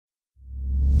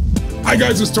Hi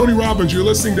guys, it's Tony Robbins. You're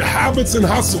listening to Habits and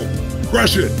Hustle.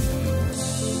 Crush it.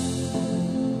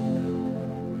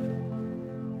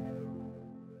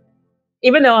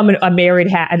 Even though I'm an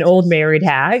old married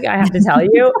hag, I have to tell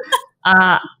you,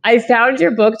 I found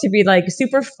your book to be like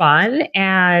super fun.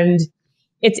 And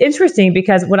it's interesting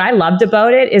because what I loved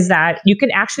about it is that you can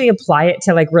actually apply it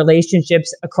to like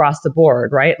relationships across the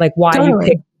board, right? Like why you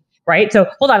pick, right? So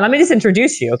hold on, let me just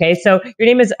introduce you. Okay. So your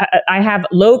name is, I have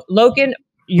Logan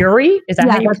Ury. Is that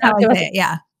how you pronounce it?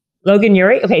 Yeah. Logan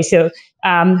Ury. Okay. So,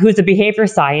 who's a behavior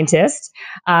scientist,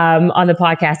 on the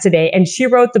podcast today. And she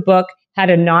wrote the book, How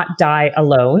to Not Die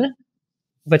Alone,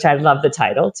 which I love the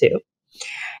title too.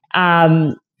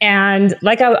 And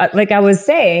like I was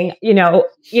saying, even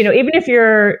if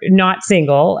you're not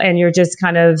single and you're just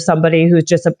kind of somebody who's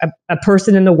just a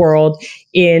person in the world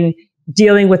in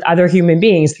dealing with other human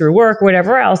beings through work, or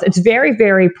whatever else, it's very,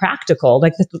 very practical.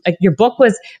 Like your book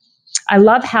was, I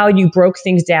love how you broke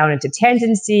things down into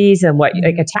tendencies and like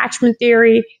attachment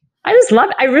theory. I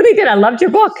really did. I loved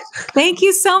your book. Thank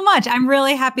you so much. I'm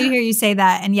really happy to hear you say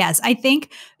that. And yes, I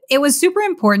think it was super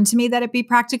important to me that it be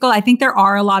practical. I think there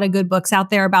are a lot of good books out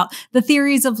there about the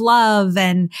theories of love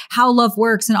and how love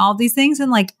works and all of these things.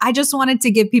 And like, I just wanted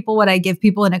to give people what I give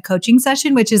people in a coaching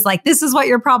session, which is like, this is what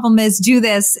your problem is. Do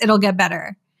this. It'll get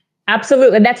better.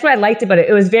 Absolutely. And that's what I liked about it.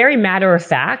 It was very matter of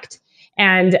fact.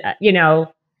 And,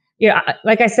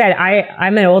 like I said,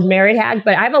 I'm an old married hag,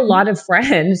 but I have a lot of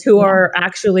friends who are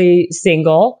actually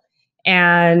single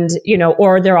and,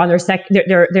 or they're on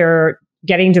they're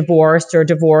getting divorced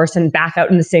and back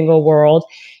out in the single world.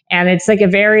 And it's like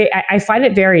I find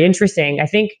it very interesting. I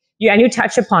think and you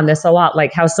touch upon this a lot,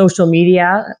 like how social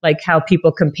media, like how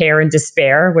people compare and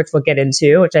despair, which we'll get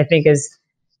into, which I think is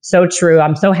so true.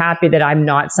 I'm so happy that I'm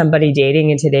not somebody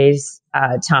dating in today's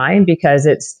time, because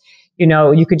it's,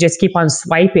 you could just keep on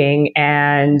swiping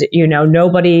and,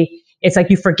 nobody, it's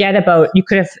like you forget about, you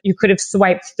could have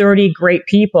swiped 30 great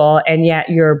people, and yet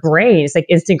your brain, it's like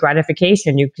instant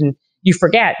gratification. You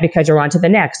forget because you're on to the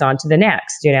next. So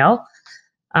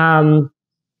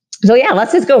yeah,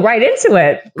 let's just go right into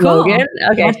it, cool. Logan.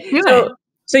 Okay.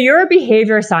 So you're a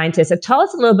behavior scientist. So tell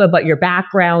us a little bit about your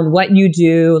background, what you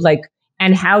do, like,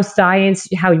 and how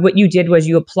what you did was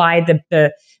you applied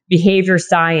the behavior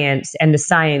science and the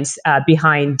science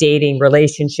behind dating,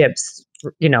 relationships,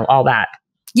 all that.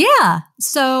 Yeah.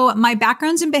 So my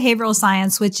background's in behavioral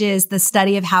science, which is the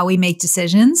study of how we make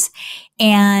decisions.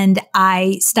 And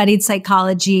I studied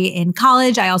psychology in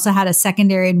college. I also had a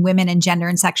secondary in women and gender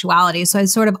and sexuality. So I've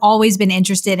sort of always been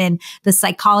interested in the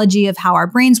psychology of how our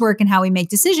brains work and how we make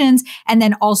decisions, and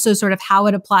then also sort of how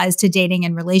it applies to dating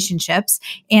and relationships.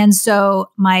 And so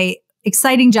my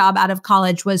exciting job out of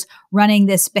college was running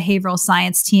this behavioral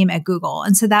science team at Google.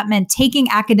 And so that meant taking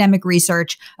academic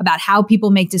research about how people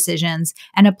make decisions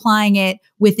and applying it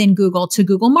within Google to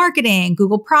Google marketing,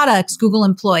 Google products, Google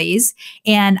employees.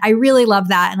 And I really loved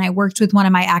that. And I worked with one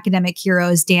of my academic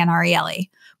heroes, Dan Ariely.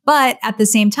 But at the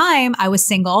same time, I was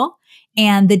single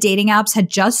and the dating apps had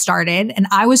just started and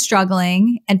I was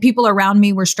struggling and people around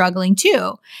me were struggling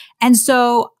too. And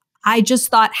so I just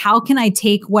thought, how can I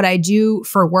take what I do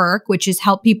for work, which is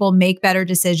help people make better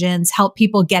decisions, help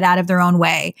people get out of their own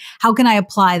way? How can I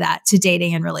apply that to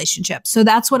dating and relationships? So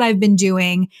that's what I've been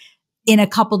doing in a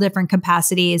couple different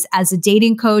capacities as a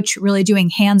dating coach, really doing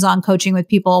hands-on coaching with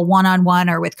people one-on-one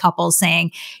or with couples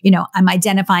saying, I'm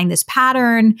identifying this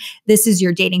pattern. This is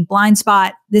your dating blind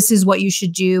spot. This is what you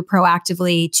should do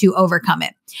proactively to overcome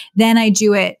it. Then I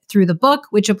do it through the book,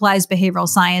 which applies behavioral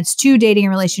science to dating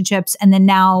and relationships. And then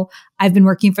now I've been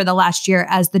working for the last year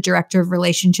as the director of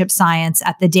relationship science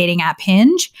at the dating app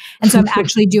Hinge. And so I'm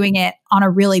actually doing it on a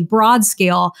really broad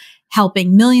scale,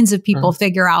 helping millions of people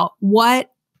figure out what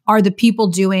are the people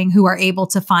doing who are able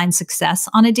to find success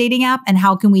on a dating app, and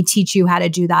how can we teach you how to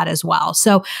do that as well?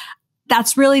 So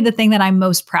that's really the thing that I'm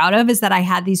most proud of, is that I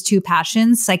had these two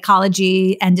passions,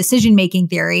 psychology and decision-making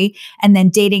theory, and then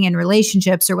dating and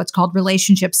relationships, or what's called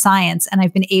relationship science. And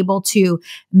I've been able to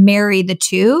marry the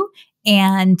two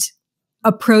and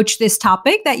approach this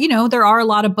topic that, there are a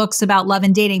lot of books about love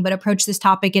and dating, but approach this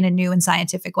topic in a new and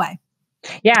scientific way.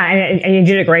 Yeah. And you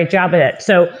did a great job at it.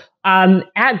 So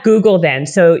at Google then,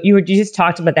 so you just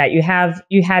talked about that. You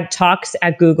had talks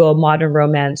at Google, Modern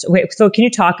Romance. Wait, so can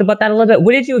you talk about that a little bit?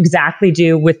 What did you exactly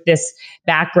do with this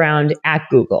background at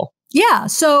Google? Yeah.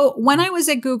 So when I was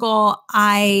at Google,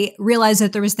 I realized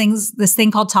that there was this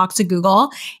thing called Talk to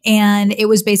Google. And it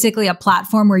was basically a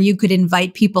platform where you could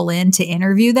invite people in to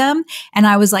interview them. And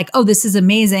I was like, oh, this is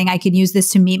amazing. I can use this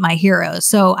to meet my heroes.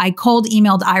 So I cold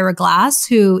emailed Ira Glass,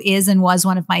 who is and was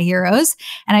one of my heroes.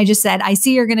 And I just said, I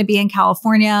see you're going to be in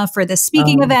California for this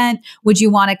speaking event. Would you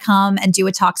want to come and do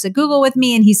a Talk to Google with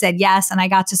me? And he said, yes. And I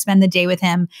got to spend the day with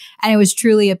him. And it was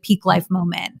truly a peak life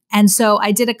moment. And so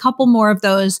I did a couple more of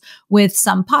those with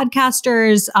some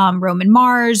podcasters, Roman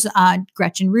Mars,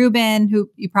 Gretchen Rubin, who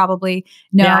you probably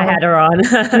know. Yeah, I had her on.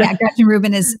 Yeah, Gretchen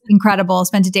Rubin is incredible.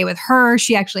 Spent a day with her.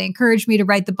 She actually encouraged me to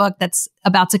write the book that's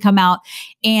about to come out.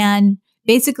 And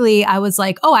basically, I was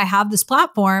like, oh, I have this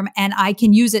platform and I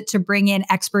can use it to bring in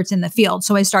experts in the field.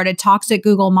 So I started Talks at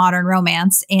Google Modern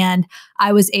Romance, and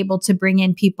I was able to bring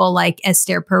in people like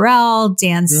Esther Perel,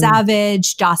 Dan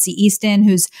Savage, Dossie Easton,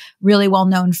 who's really well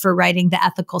known for writing The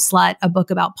Ethical Slut, a book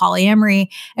about polyamory.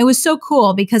 It was so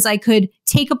cool because I could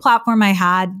take a platform I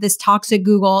had, this Talks at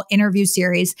Google interview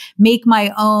series, make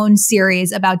my own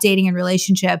series about dating and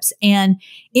relationships. And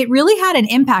it really had an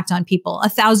impact on people.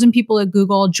 1,000 people at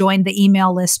Google joined the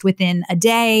email list within a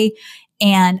day.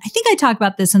 And I think I talk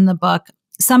about this in the book.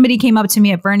 Somebody came up to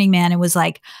me at Burning Man and was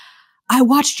like, I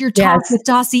watched your talk with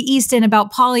Dossie Easton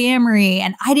about polyamory,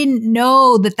 and I didn't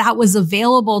know that that was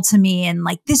available to me. And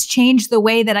like, this changed the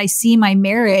way that I see my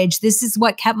marriage. This is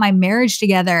what kept my marriage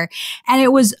together. And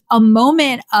it was a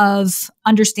moment of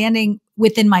understanding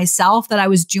within myself that I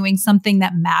was doing something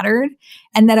that mattered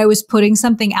and that I was putting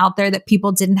something out there that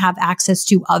people didn't have access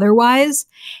to otherwise.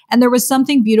 And there was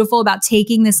something beautiful about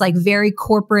taking this like very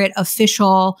corporate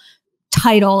official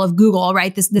title of Google,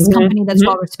 right? This company that's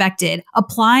well respected,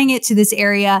 applying it to this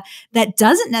area that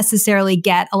doesn't necessarily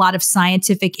get a lot of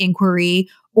scientific inquiry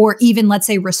or even, let's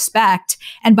say, respect.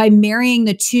 And by marrying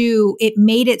the two, it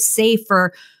made it safe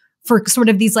for sort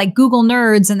of these like Google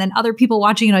nerds and then other people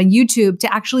watching it on YouTube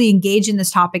to actually engage in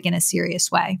this topic in a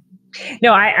serious way.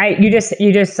 No, you just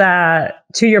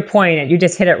to your point, you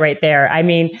just hit it right there. I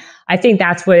mean, I think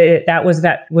that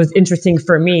was interesting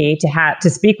for me to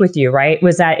speak with you, right?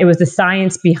 Was that it was the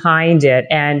science behind it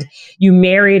and you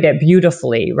married it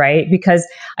beautifully, right? Because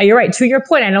you're right, to your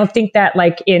point, I don't think that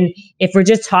like if we're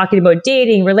just talking about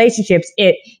dating, relationships,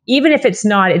 even if it's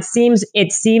not, it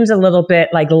seems a little bit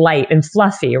like light and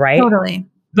fluffy, right? Totally.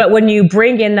 But when you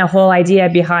bring in the whole idea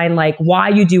behind like why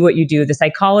you do what you do, the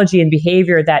psychology and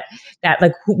behavior that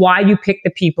like why you pick the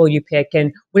people you pick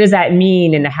and what does that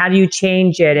mean and how do you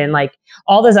change it and like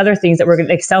all those other things that we're going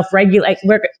to like self-regulate.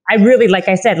 I really, like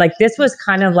I said, like this was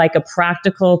kind of like a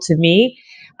practical to me,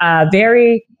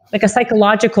 very like a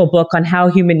psychological book on how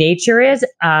human nature is,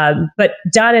 but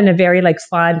done in a very like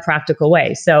fun, practical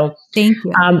way. So thank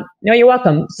you. No, you're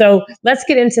welcome. So let's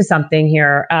get into something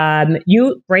here.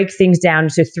 You break things down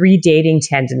to 3 dating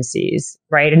tendencies,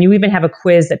 right? And you even have a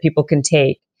quiz that people can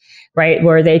take, right?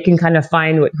 Where they can kind of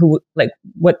find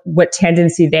what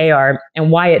tendency they are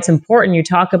and why it's important. You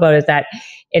talk about is that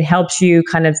it helps you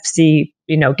kind of see,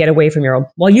 get away from your own,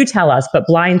 well, you tell us, but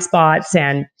blind spots,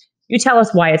 and you tell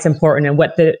us why it's important and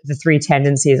what the 3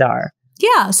 tendencies are.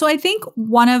 Yeah. So I think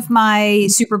one of my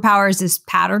superpowers is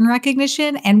pattern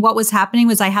recognition. And what was happening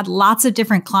was I had lots of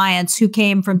different clients who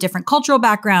came from different cultural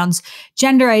backgrounds,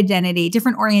 gender identity,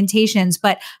 different orientations,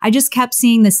 but I just kept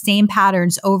seeing the same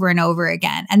patterns over and over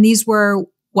again. And these were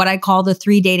what I call the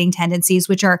 3 dating tendencies,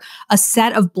 which are a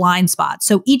set of blind spots.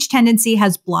 So each tendency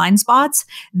has blind spots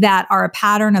that are a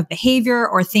pattern of behavior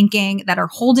or thinking that are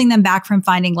holding them back from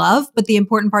finding love. But the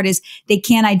important part is they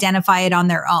can't identify it on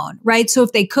their own, right? So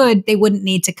if they could, they wouldn't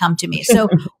need to come to me. So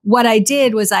what I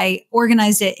did was I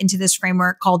organized it into this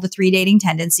framework called the 3 dating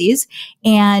tendencies.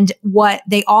 And what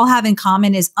they all have in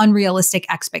common is unrealistic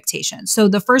expectations. So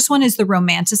the first one is the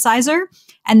romanticizer.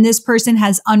 And this person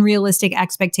has unrealistic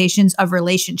expectations of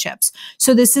relationships.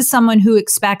 So this is someone who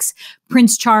expects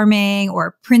Prince Charming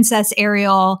or Princess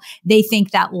Ariel. They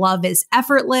think that love is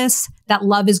effortless, that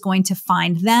love is going to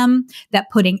find them, that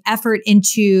putting effort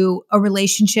into a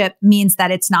relationship means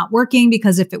that it's not working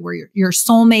because if it were your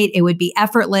soulmate, it would be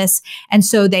effortless. And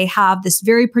so they have this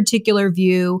very particular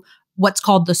view, what's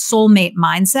called the soulmate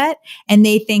mindset. And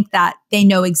they think that they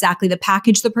know exactly the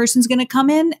package the person's going to come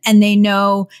in and they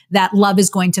know that love is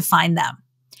going to find them.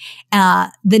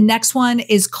 The next one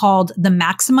is called the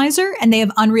maximizer, and they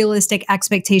have unrealistic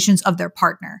expectations of their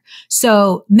partner.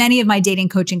 So many of my dating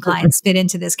coaching clients fit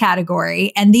into this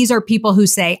category. And these are people who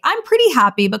say, I'm pretty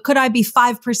happy, but could I be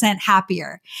 5%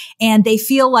 happier? And they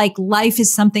feel like life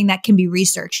is something that can be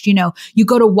researched. You know, you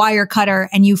go to Wirecutter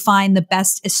and you find the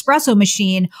best espresso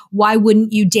machine. Why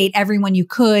wouldn't you date everyone you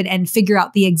could and figure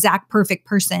out the exact perfect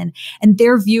person? And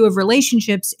their view of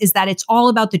relationships is that it's all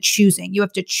about the choosing. You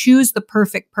have to choose the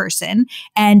perfect person,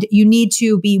 and you need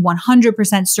to be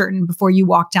 100% certain before you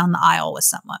walk down the aisle with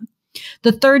someone.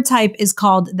 The third type is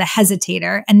called the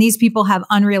hesitator, and these people have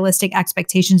unrealistic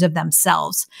expectations of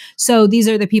themselves. So these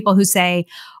are the people who say,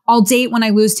 I'll date when I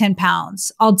lose 10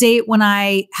 pounds. I'll date when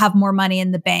I have more money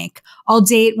in the bank. I'll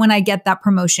date when I get that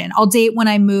promotion. I'll date when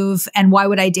I move. And why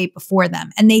would I date before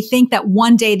them? And they think that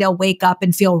one day they'll wake up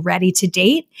and feel ready to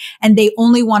date. And they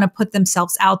only want to put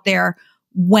themselves out there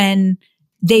when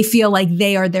they feel like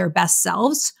they are their best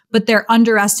selves, but they're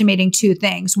underestimating two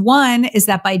things. One is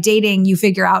that by dating, you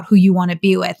figure out who you want to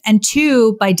be with. And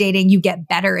two, by dating, you get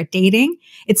better at dating.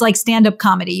 It's like stand-up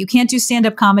comedy. You can't do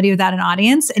stand-up comedy without an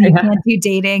audience, and you can't do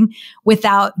dating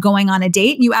without going on a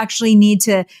date. You actually need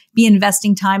to be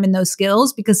investing time in those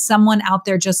skills, because someone out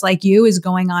there just like you is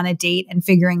going on a date and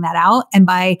figuring that out. And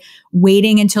by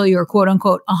waiting until you're quote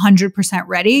unquote 100%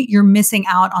 ready, you're missing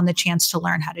out on the chance to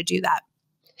learn how to do that.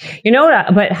 You know,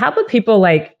 but how about people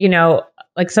like, you know,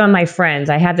 like some of my friends,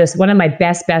 I have this, one of my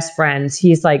best friends,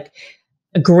 he's like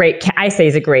a great, I say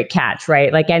he's a great catch,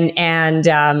 right? Like, and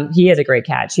he is a great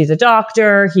catch. He's a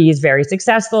doctor. He's very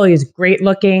successful. He's great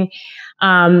looking.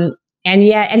 And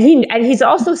he's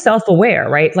also self-aware,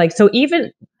 right? Like, so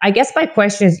even, I guess my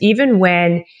question is, even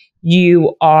when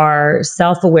you are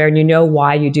self-aware and you know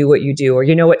why you do what you do, or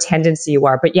you know what tendency you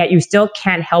are, but yet you still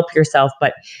can't help yourself,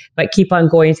 but keep on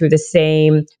going through the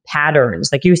same patterns.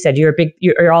 Like you said,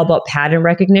 you're all about pattern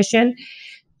recognition.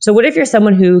 So what if you're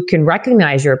someone who can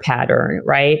recognize your pattern,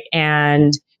 right?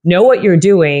 And know what you're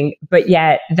doing, but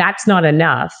yet that's not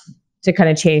enough to kind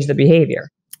of change the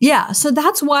behavior? Yeah. So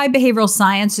that's why behavioral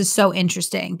science is so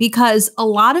interesting, because a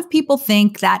lot of people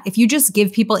think that if you just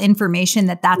give people information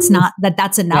that's enough.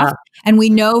 Yeah. And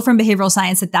we know from behavioral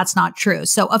science that that's not true.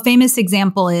 So a famous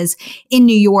example is in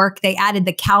New York, they added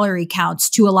the calorie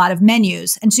counts to a lot of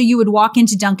menus. And so you would walk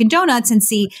into Dunkin' Donuts and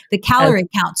see the calorie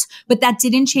counts, but that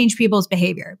didn't change people's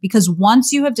behavior, because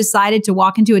once you have decided to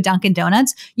walk into a Dunkin'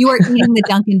 Donuts, you are eating the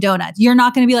Dunkin' Donuts. You're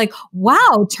not going to be like,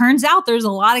 wow, turns out there's a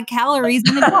lot of calories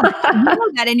in the donut. You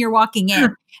know that, and you're walking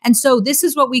in. And so this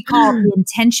is what we call the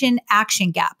intention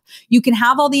action gap. You can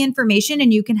have all the information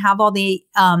and you can have all the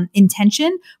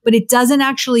intention, but it doesn't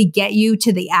actually get you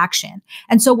to the action.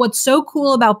 And so what's so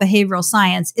cool about behavioral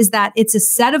science is that it's a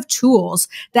set of tools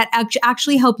that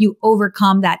actually help you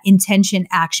overcome that intention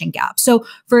action gap. So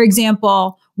for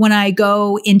example, when I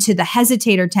go into the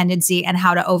hesitator tendency and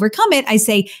how to overcome it, I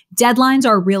say deadlines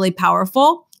are really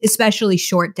powerful, especially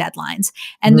short deadlines.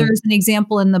 And there's an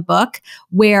example in the book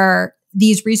where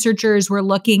these researchers were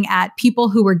looking at people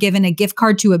who were given a gift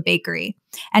card to a bakery.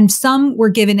 And some were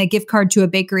given a gift card to a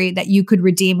bakery that you could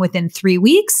redeem within 3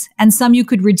 weeks, and some you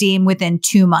could redeem within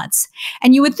 2 months.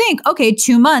 And you would think, okay,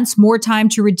 2 months, more time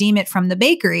to redeem it from the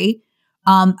bakery.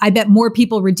 I bet more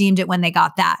people redeemed it when they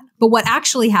got that. But what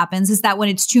actually happens is that when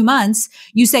it's 2 months,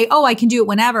 you say, oh, I can do it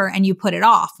whenever, and you put it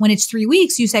off. When it's 3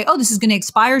 weeks, you say, oh, this is going to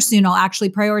expire soon. I'll actually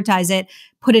prioritize it,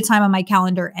 put a time on my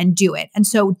calendar and do it. And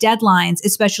so deadlines,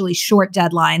 especially short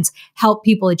deadlines, help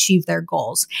people achieve their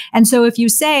goals. And so if you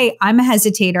say, I'm a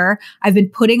hesitator, I've been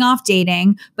putting off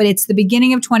dating, but it's the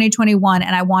beginning of 2021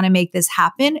 and I want to make this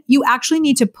happen, you actually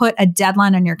need to put a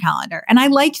deadline on your calendar. And I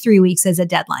like 3 weeks as a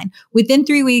deadline. Within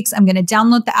 3 weeks, I'm going to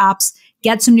download the apps,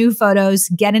 get some new photos,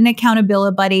 get an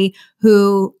accountability buddy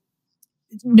who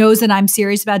knows that I'm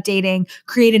serious about dating,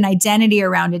 create an identity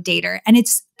around a dater. And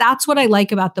that's what I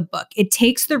like about the book. It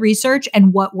takes the research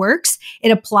and what works,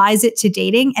 it applies it to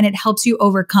dating, and it helps you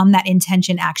overcome that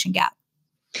intention action gap.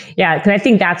 Yeah, because I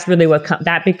think that's really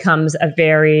that becomes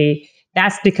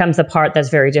the part that's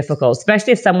very difficult,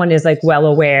 especially if someone is like well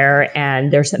aware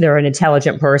and they're an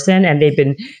intelligent person and they've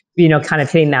been, kind of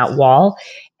hitting that wall.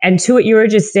 And to what you were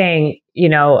just saying,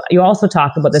 you also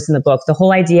talk about this in the book, the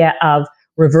whole idea of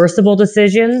reversible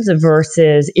decisions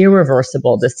versus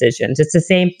irreversible decisions. It's the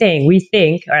same thing. We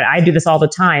think, I do this all the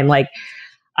time. Like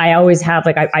I always have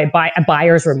I buy a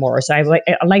buyer's remorse. I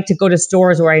like to go to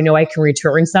stores where I know I can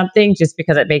return something just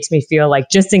because it makes me feel like,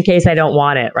 just in case I don't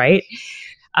want it. Right.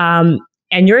 And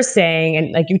you're saying,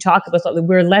 and like you talk about,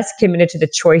 we're less committed to the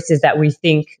choices that we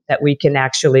think that we can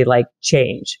actually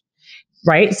change.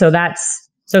 Right. So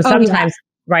sometimes,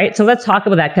 right. So let's talk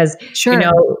about that because, sure.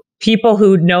 people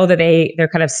who know that they're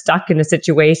kind of stuck in a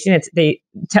situation,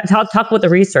 talk about the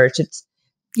research. It's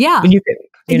yeah. you can,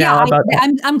 you know, about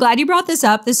that. I'm glad you brought this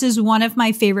up. This is one of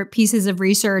my favorite pieces of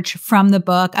research from the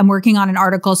book. I'm working on an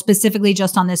article specifically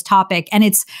just on this topic. And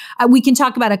it's, we can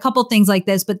talk about a couple things like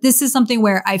this, but this is something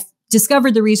where I've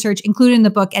discovered the research included in the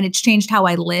book, and it's changed how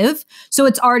I live. So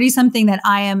it's already something that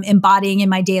I am embodying in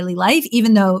my daily life,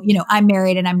 even though, you know, I'm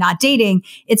married and I'm not dating.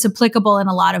 It's applicable in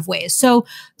a lot of ways. So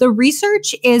the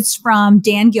research is from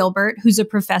Dan Gilbert, who's a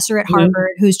professor at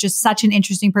Harvard, who's just such an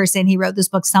interesting person. He wrote this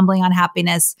book, Stumbling on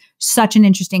Happiness, such an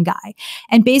interesting guy.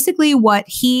 And basically what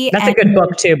That's a good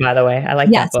book too, by the way. I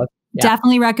like that book. Yeah.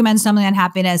 Definitely recommend Stumbling on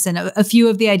Happiness. And a few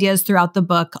of the ideas throughout the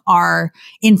book are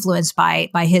influenced by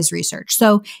his research.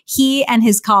 So he and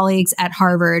his colleagues at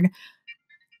Harvard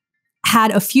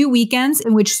had a few weekends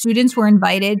in which students were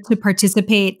invited to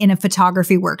participate in a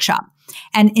photography workshop.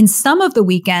 And in some of the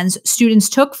weekends, students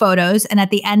took photos. And at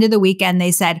the end of the weekend,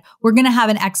 they said, we're going to have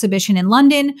an exhibition in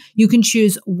London. You can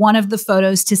choose one of the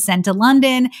photos to send to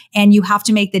London, and you have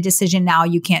to make the decision now.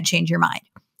 You can't change your mind.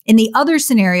 In the other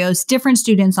scenarios, different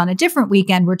students on a different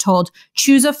weekend were told,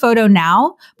 choose a photo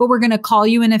now, but we're going to call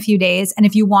you in a few days. And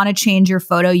if you want to change your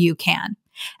photo, you can.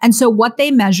 And so what they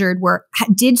measured were,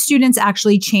 did students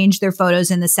actually change their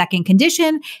photos in the second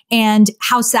condition? And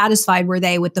how satisfied were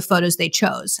they with the photos they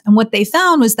chose? And what they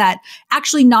found was that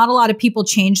actually not a lot of people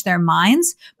changed their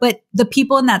minds, but the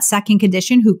people in that second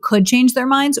condition who could change their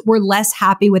minds were less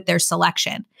happy with their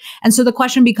selection. And so the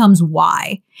question becomes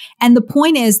why? And the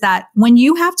point is that when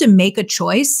you have to make a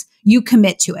choice, you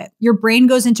commit to it. Your brain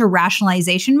goes into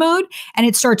rationalization mode, and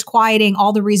it starts quieting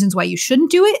all the reasons why you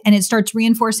shouldn't do it. And it starts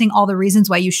reinforcing all the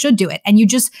reasons why you should do it. And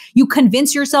you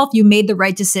convince yourself you made the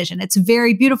right decision. It's a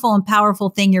very beautiful and powerful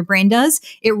thing your brain does.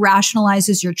 It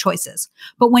rationalizes your choices.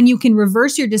 But when you can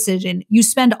reverse your decision, you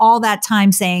spend all that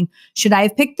time saying, should I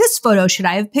have picked this photo? Should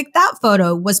I have picked that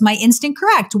photo? Was my instinct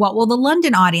correct? What will the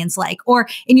London audience like? Or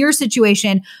in your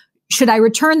situation, should I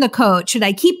return the coat? Should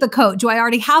I keep the coat? Do I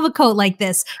already have a coat like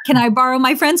this? Can I borrow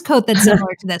my friend's coat that's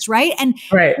similar to this? Right. And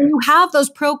when you have those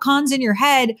pro cons in your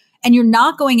head and you're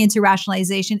not going into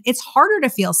rationalization, it's harder to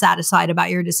feel satisfied about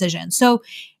your decision. So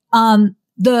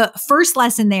the first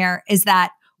lesson there is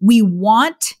that we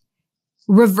want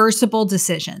reversible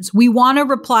decisions. We want to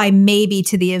reply maybe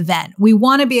to the event. We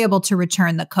want to be able to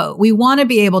return the coat. We want to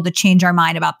be able to change our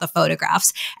mind about the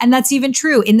photographs. And that's even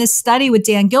true. In this study with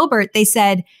Dan Gilbert, they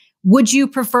said, would you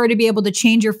prefer to be able to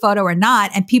change your photo or not?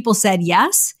 And people said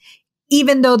yes,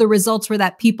 even though the results were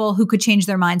that people who could change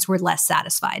their minds were less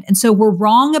satisfied. And so we're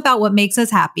wrong about what makes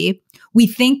us happy. We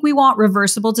think we want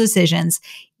reversible decisions.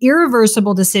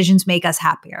 Irreversible decisions make us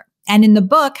happier. And in the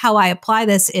book, how I apply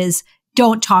this is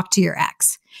don't talk to your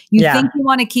ex. You think you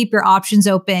want to keep your options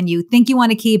open. You think you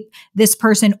want to keep this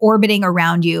person orbiting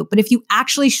around you. But if you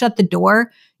actually shut the door,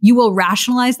 you will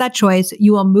rationalize that choice,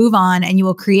 you will move on, and you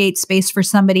will create space for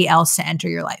somebody else to enter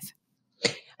your life.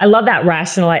 I love that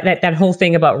that whole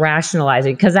thing about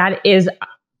rationalizing, because that is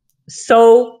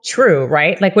so true,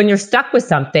 right? Like when you're stuck with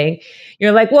something,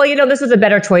 you're like, well, you know, this was a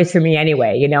better choice for me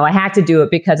anyway. You know, I had to do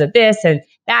it because of this, and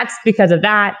that's because of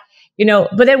that. You know,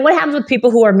 but then what happens with people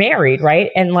who are married,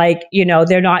 right? And like, you know,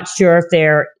 they're not sure if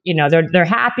they're, you know, they're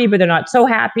happy, but they're not so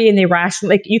happy, and they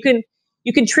like you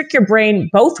can trick your brain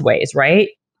both ways, right?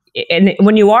 And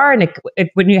when you are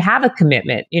when you have a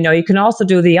commitment, you know, you can also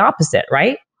do the opposite,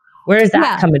 right? Where does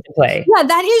that come into play? Yeah,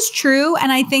 that is true.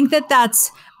 And I think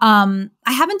that's, I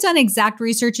haven't done exact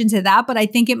research into that, but I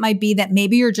think it might be that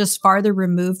maybe you're just farther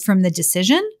removed from the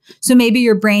decision. So maybe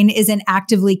your brain isn't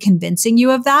actively convincing you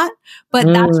of that.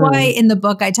 But that's why in the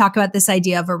book, I talk about this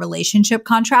idea of a relationship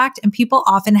contract. And people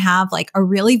often have like a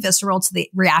really visceral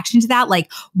reaction to that.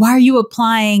 Like, why are you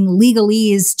applying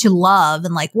legalese to love?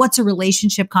 And like, what's a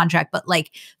relationship contract? But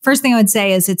like, first thing I would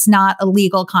say is it's not a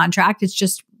legal contract. It's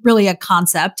just really a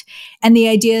concept. And the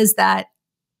idea is that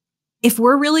if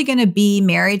we're really going to be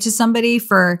married to somebody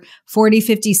for 40,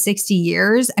 50, 60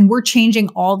 years, and we're changing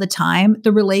all the time,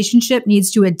 the relationship needs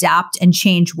to adapt and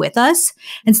change with us.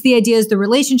 And so the idea is the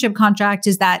relationship contract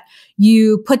is that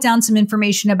you put down some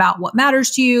information about what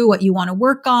matters to you, what you want to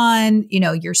work on, you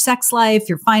know, your sex life,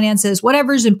 your finances,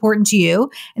 whatever is important to you.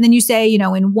 And then you say, you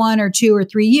know, in 1 or 2 or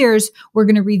 3 years, we're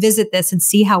going to revisit this and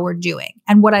see how we're doing.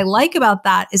 And what I like about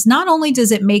that is not only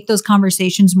does it make those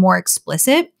conversations more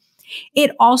explicit,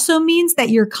 it also means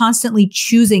that you're constantly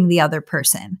choosing the other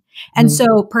person. And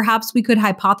so perhaps we could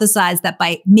hypothesize that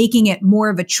by making it more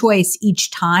of a choice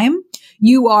each time,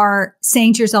 you are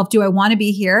saying to yourself, do I want to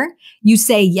be here? You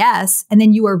say yes, and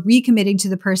then you are recommitting to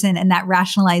the person, and that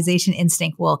rationalization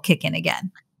instinct will kick in again.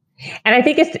 And I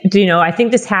think I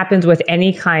think this happens with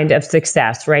any kind of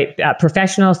success, right?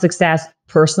 Professional success,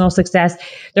 personal success.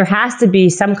 There has to be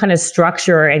some kind of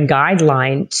structure and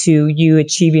guideline to you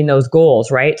achieving those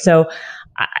goals, right? So,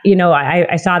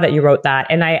 I saw that you wrote that,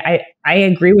 and I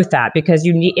agree with that, because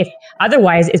if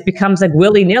otherwise it becomes like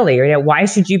willy nilly, or why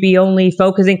should you be only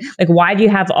focusing? Like, why do you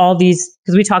have all these?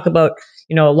 Because we talk about,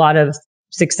 a lot of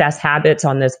success habits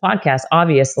on this podcast,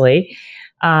 obviously.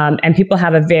 And people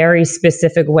have a very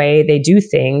specific way they do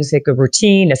things, like a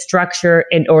routine, a structure,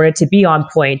 in order to be on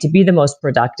point, to be the most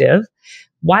productive.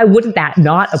 Why wouldn't that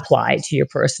not apply to your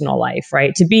personal life,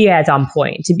 right? To be as on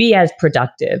point, to be as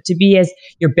productive, to be as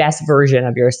your best version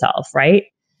of yourself, right?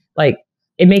 Like,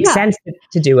 it makes sense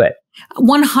to do it.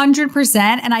 100%.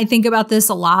 And I think about this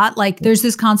a lot. Like, there's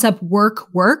this concept,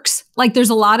 work works. Like,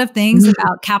 there's a lot of things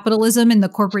about capitalism and the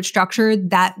corporate structure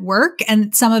that work.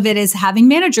 And some of it is having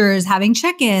managers, having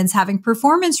check-ins, having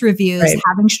performance reviews,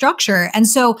 having structure. And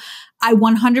so I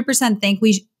 100%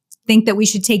 think that we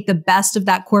should take the best of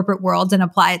that corporate world and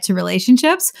apply it to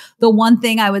relationships. The one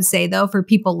thing I would say, though, for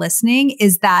people listening,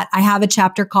 is that I have a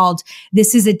chapter called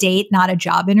 "This is a Date, Not a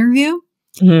Job Interview."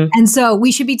 And so we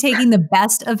should be taking the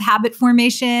best of habit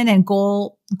formation and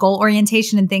goal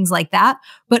orientation and things like that,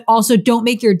 but also don't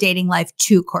make your dating life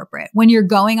too corporate. When you're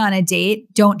going on a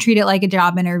date, don't treat it like a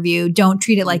job interview. Don't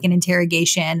treat it like an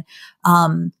interrogation.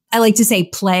 I like to say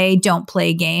don't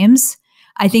play games.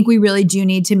 I think we really do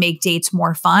need to make dates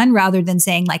more fun, rather than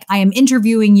saying, like, I am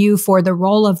interviewing you for the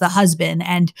role of the husband,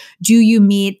 and do you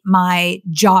meet my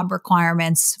job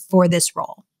requirements for this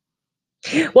role?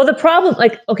 Well, the problem,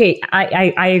 like, okay,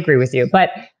 I agree with you,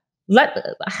 but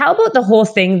how about the whole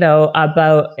thing, though,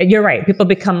 about, you're right, people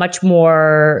become much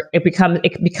more, it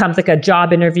becomes like a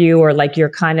job interview, or like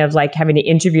you're kind of like having to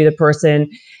interview the person.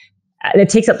 It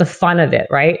takes up the fun of it,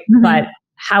 right? But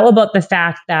how about the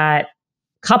fact that,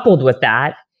 coupled with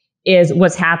that, is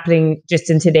what's happening just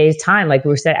in today's time. Like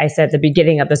I said at the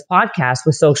beginning of this podcast,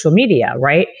 with social media,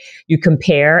 right? You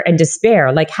compare and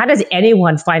despair. Like, how does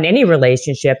anyone find any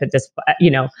relationship at this,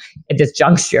 at this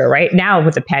juncture, right? Now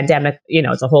with the pandemic,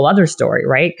 it's a whole other story,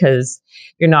 right? Because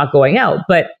you're not going out.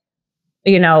 But,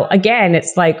 again,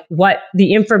 it's like, what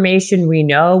the information we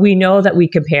know that we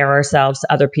compare ourselves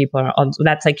to other people.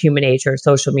 That's like human nature,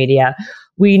 social media.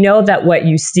 We know that what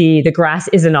you see, the grass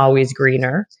isn't always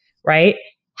greener, right?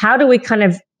 How do we kind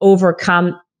of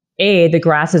overcome the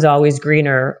grass is always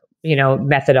greener,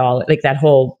 methodology, like that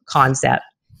whole concept,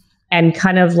 and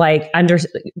kind of like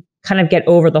get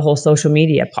over the whole social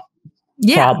media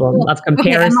problem of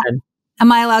comparison? Okay,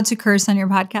 am I allowed to curse on your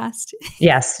podcast?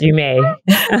 Yes, you may.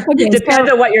 Okay,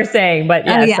 depends on what you're saying, but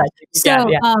yes.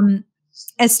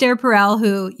 Esther Perel,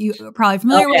 who you are probably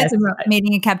familiar with,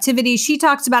 Mating in Captivity, she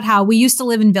talks about how we used to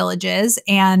live in villages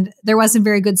and there wasn't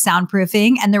very good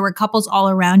soundproofing, and there were couples all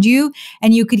around you,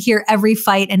 and you could hear every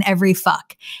fight and every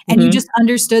fuck. And you just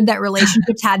understood that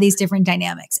relationships had these different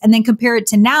dynamics. And then compare it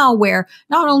to now, where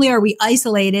not only are we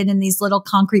isolated in these little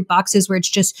concrete boxes where it's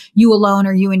just you alone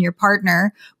or you and your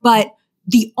partner, but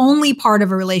the only part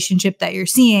of a relationship that you're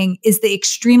seeing is the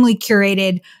extremely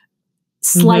curated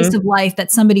slice of life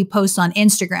that somebody posts on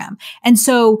Instagram. And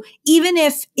so even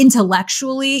if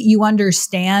intellectually you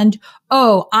understand,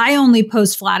 I only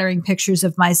post flattering pictures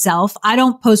of myself, I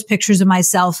don't post pictures of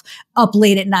myself up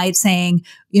late at night saying,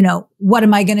 what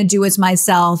am I going to do as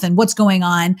myself and what's going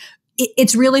on?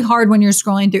 It's really hard when you're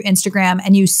scrolling through Instagram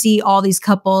and you see all these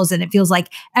couples and it feels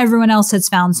like everyone else has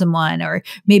found someone, or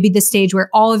maybe the stage where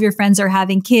all of your friends are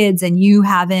having kids and you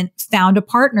haven't found a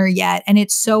partner yet. And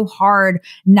it's so hard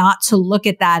not to look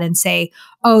at that and say,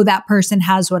 that person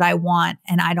has what I want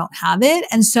and I don't have it.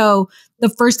 And so the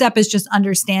first step is just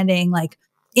understanding, like,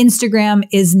 Instagram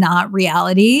is not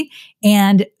reality,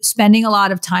 and spending a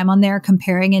lot of time on there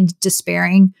comparing and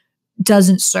despairing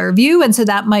doesn't serve you. And so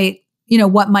that might,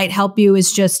 what might help you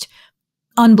is just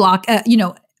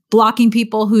blocking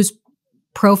people whose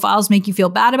profiles make you feel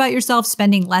bad about yourself,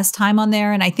 spending less time on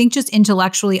there. And I think just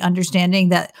intellectually understanding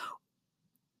that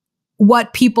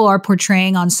what people are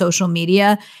portraying on social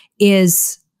media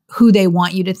is who they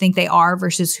want you to think they are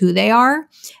versus who they are.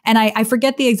 And I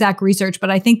forget the exact research, but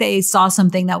I think they saw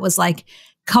something that was like,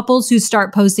 couples who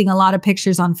start posting a lot of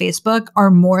pictures on Facebook are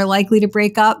more likely to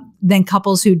break up than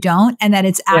couples who don't. And that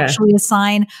it's actually a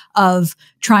sign of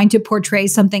trying to portray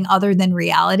something other than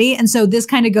reality. And so this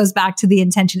kind of goes back to the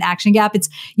intention action gap. It's,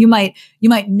 you might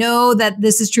know that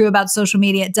this is true about social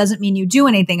media. It doesn't mean you do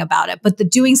anything about it, but the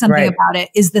doing something about it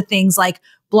is the things like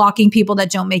blocking people that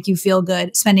don't make you feel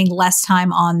good, spending less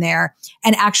time on there,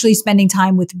 and actually spending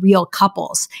time with real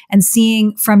couples and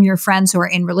seeing from your friends who are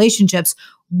in relationships,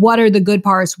 what are the good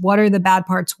parts? What are the bad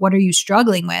parts? What are you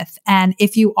struggling with? And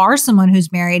if you are someone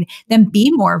who's married, then be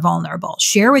more vulnerable.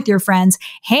 Share with your friends,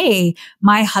 hey,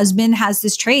 my husband has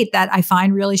this trait that I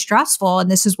find really stressful, and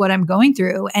this is what I'm going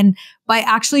through. And by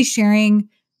actually sharing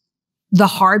the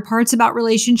hard parts about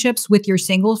relationships with your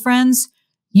single friends,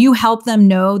 you help them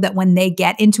know that when they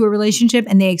get into a relationship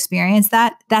and they experience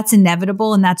that, that's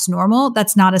inevitable and that's normal.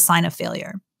 That's not a sign of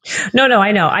failure. No,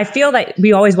 I know. I feel that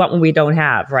we always want what we don't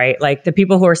have, right? Like the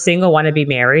people who are single want to be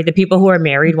married. The people who are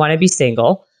married want to be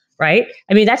single, right?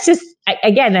 I mean, that's just,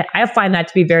 again, I find that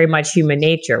to be very much human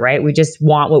nature, right? We just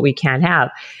want what we can't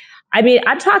have. I mean,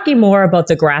 I'm talking more about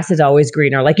the grass is always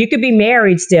greener. Like you could be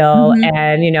married still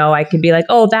and, you know, I could be like,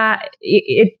 oh,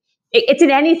 it's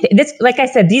in anything. This, like I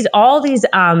said, these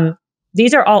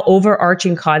are all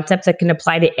overarching concepts that can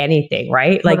apply to anything,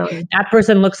 right? Like that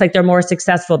person looks like they're more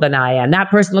successful than I am. That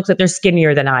person looks like they're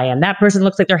skinnier than I am. That person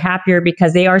looks like they're happier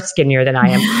because they are skinnier than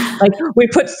I am. Like we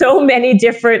put so many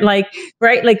different,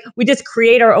 right? Like we just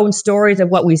create our own stories of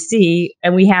what we see.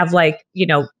 And we have like, you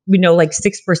know, we know like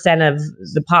 6% of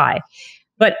the pie.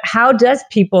 But how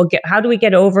do we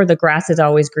get over the grass is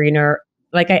always greener?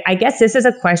 Like, I guess this is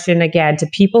a question again to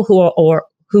people who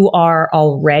are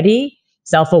already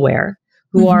self-aware,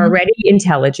 who are already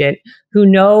intelligent, who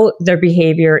know their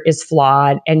behavior is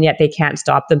flawed, and yet they can't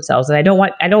stop themselves. And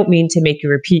I don't mean to make you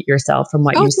repeat yourself from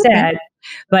what you said,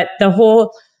 but the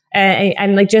whole,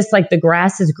 and like, just like the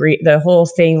grass is green, the whole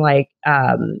thing, like,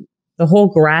 the whole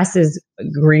grass is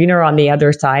greener on the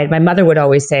other side. My mother would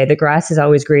always say the grass is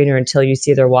always greener until you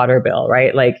see their water bill,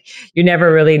 right? Like you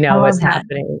never really know what's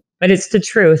happening, but it's the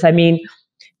truth. I mean,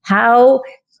 and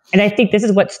I think this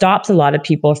is what stops a lot of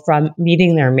people from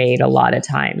meeting their mate a lot of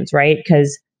times, right?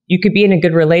 Because you could be in a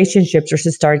good relationship or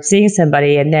to start seeing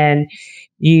somebody and then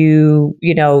you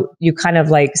kind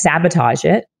of like sabotage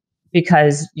it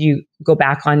because you go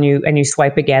back on you and you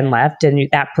swipe again left and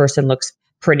that person looks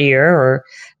prettier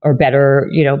or better,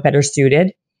 better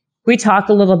suited. We talk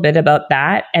a little bit about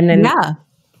that and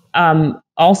then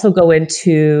also go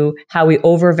into how we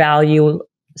overvalue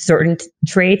certain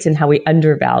traits and how we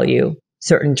undervalue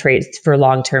certain traits for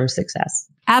long-term success.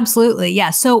 Absolutely. Yeah.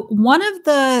 So one of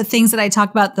the things that I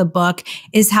talk about in the book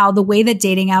is how the way that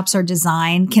dating apps are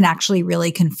designed can actually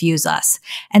really confuse us.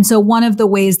 And so one of the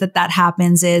ways that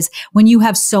happens is when you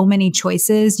have so many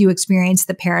choices, you experience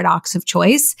the paradox of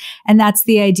choice. And that's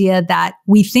the idea that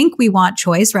we think we want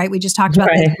choice, right? We just talked about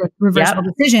this with reversible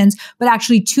decisions, but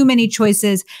actually too many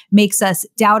choices makes us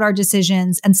doubt our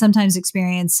decisions and sometimes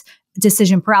experience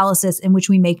decision paralysis in which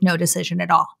we make no decision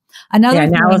at all.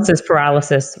 Analysis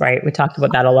paralysis, right? We talked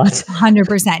about that a lot.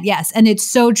 100%. Yes. And it's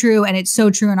so true. And it's so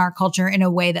true in our culture in a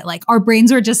way that like our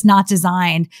brains are just not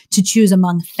designed to choose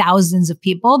among thousands of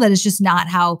people. That is just not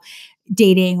how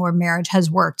dating or marriage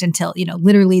has worked until,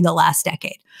 literally the last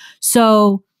decade.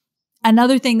 So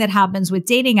another thing that happens with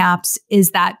dating apps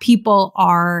is that people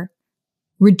are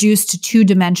reduced to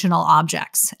two-dimensional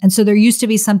objects. And so there used to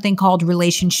be something called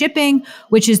relationshipping,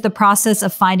 which is the process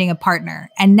of finding a partner.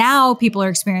 And now people are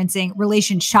experiencing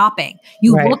relation shopping.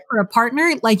 You look for a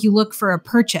partner like you look for a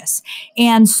purchase.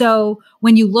 And so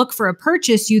when you look for a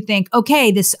purchase, you think,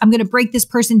 okay, I'm going to break this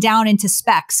person down into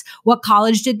specs. What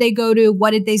college did they go to?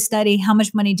 What did they study? How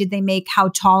much money did they make? How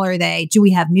tall are they? Do we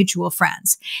have mutual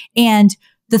friends? And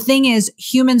the thing is,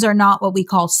 humans are not what we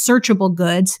call searchable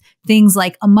goods. Things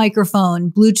like a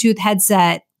microphone, Bluetooth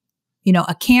headset,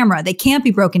 a camera. They can't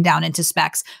be broken down into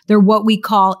specs. They're what we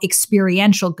call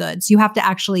experiential goods. You have to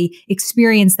actually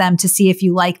experience them to see if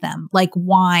you like them, like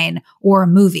wine or a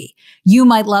movie. You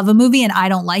might love a movie and I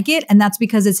don't like it. And that's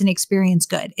because it's an experience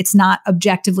good. It's not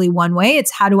objectively one way. It's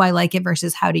how do I like it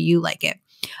versus how do you like it?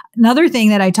 Another thing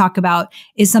that I talk about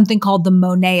is something called the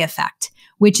Monet effect,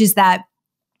 which is that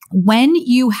when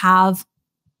you have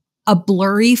a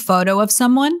blurry photo of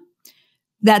someone,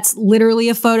 that's literally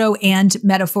a photo and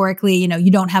metaphorically,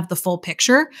 you don't have the full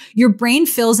picture, your brain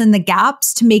fills in the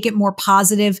gaps to make it more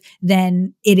positive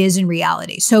than it is in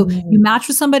reality. So you match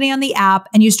with somebody on the app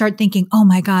and you start thinking, oh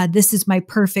my God, this is my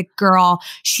perfect girl.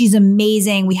 She's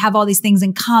amazing. We have all these things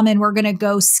in common. We're going to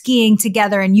go skiing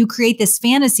together. And you create this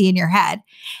fantasy in your head.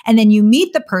 And then you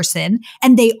meet the person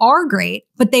and they are great,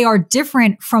 but they are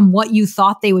different from what you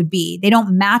thought they would be. They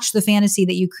don't match the fantasy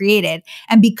that you created.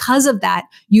 And because of that,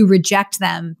 you reject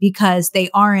them because they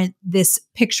aren't this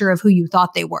picture of who you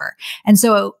thought they were. And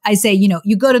so I say,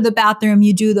 you go to the bathroom,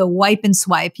 you do the wipe and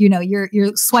swipe,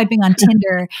 you're swiping on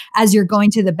Tinder as you're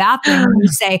going to the bathroom, and you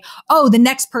say, oh, the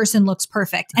next person looks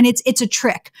perfect. And it's a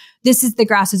trick. This is the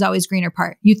grass is always greener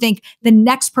part. You think the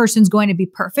next person's going to be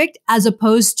perfect, as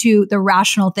opposed to the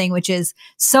rational thing, which is,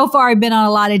 so far I've been on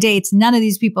a lot of dates. None of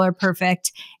these people are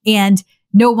perfect. And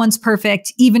no one's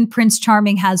perfect. Even Prince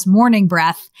Charming has morning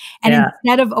breath. And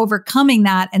instead of overcoming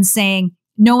that and saying,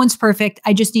 no one's perfect,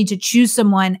 I just need to choose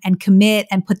someone and commit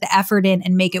and put the effort in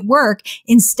and make it work.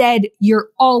 Instead, you're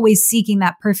always seeking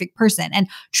that perfect person. And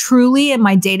truly, in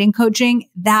my dating coaching,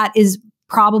 that is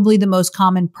probably the most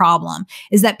common problem,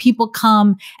 is that people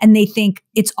come and they think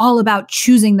it's all about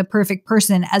choosing the perfect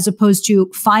person, as opposed to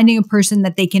finding a person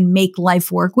that they can make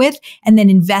life work with and then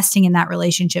investing in that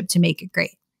relationship to make it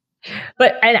great.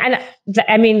 But,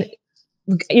 I mean,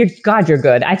 you're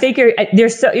good. I think you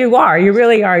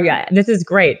really are. Yeah, this is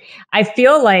great. I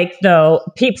feel like though,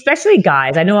 especially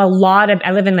guys, I know I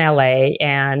live in LA,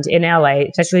 and in LA,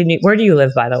 especially, where do you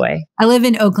live, by the way? I live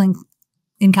in Oakland,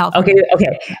 in California.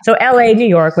 Okay. So LA, New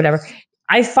York, whatever.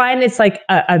 I find it's like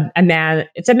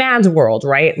it's a man's world,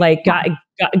 right? Like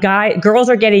girls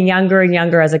are getting younger and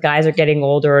younger as the guys are getting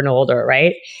older and older,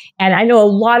 right? And I know a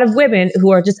lot of women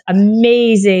who are just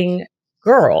amazing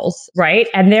girls, right?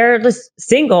 And they're just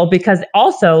single because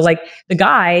also, like, the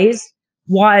guys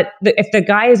if the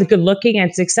guy is good looking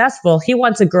and successful, he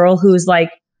wants a girl who's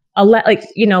like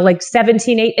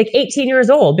 17, 18 years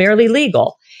old, barely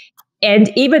legal.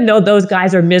 And even though those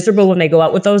guys are miserable when they go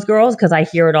out with those girls, because I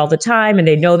hear it all the time, and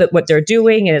they know that what they're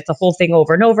doing, and it's the whole thing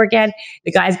over and over again.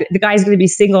 The guy's going to be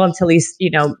single until he's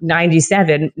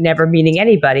 97, never meeting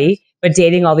anybody, but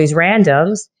dating all these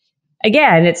randoms.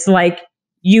 Again, it's like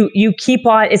you keep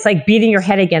on. It's like beating your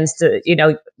head against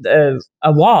a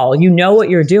wall. You know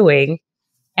what you're doing,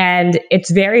 and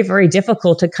it's very, very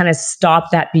difficult to kind of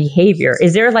stop that behavior.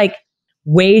 Is there like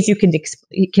ways you can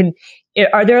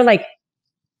are there like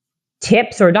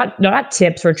tips, or not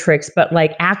tips or tricks, but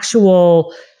like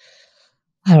actual,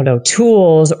 I don't know,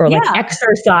 tools or like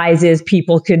exercises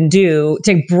people can do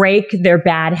to break their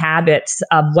bad habits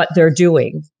of what they're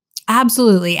doing?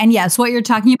 Absolutely. And yes, what you're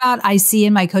talking about, I see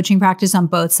in my coaching practice on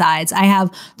both sides. I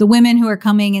have the women who are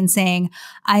coming and saying,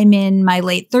 I'm in my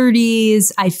late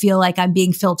 30s. I feel like I'm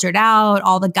being filtered out.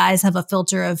 All the guys have a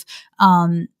filter of,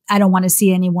 I don't want to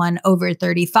see anyone over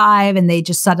 35, and they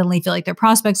just suddenly feel like their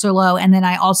prospects are low. And then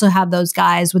I also have those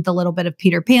guys with a little bit of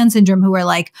Peter Pan syndrome who are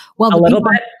like, well,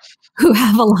 who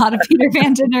have a lot of Peter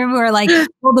Pan syndrome, who are like,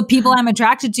 well, the people I'm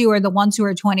attracted to are the ones who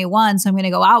are 21. So I'm going to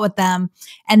go out with them.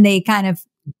 And they kind of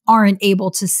aren't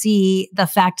able to see the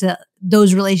fact that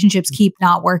those relationships keep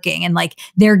not working. And like,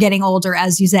 they're getting older,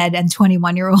 as you said, and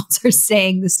 21-year-olds are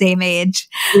staying the same age.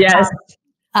 Yes.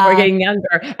 We're getting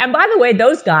younger. And by the way,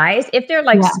 those guys, if they're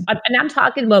like, and I'm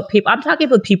talking about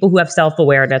people who have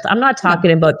self-awareness. I'm not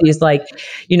talking about these like,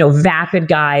 vapid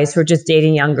guys who are just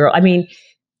dating young girls. I mean,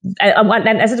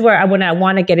 and this is where I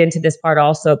want to get into this part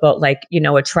also about like,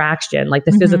 attraction, like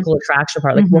the physical attraction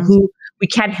part, like, well, who we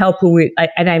can't help who we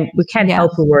can't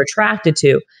help who we're attracted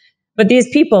to. But these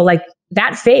people, like,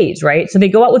 that fades, right? So they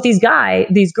go out with these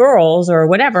girls or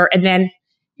whatever, and then,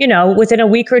 within a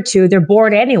week or two, they're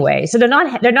bored anyway. So they're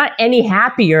not any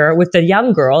happier with the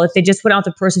young girl if they just went out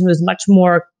with a person who's much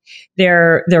more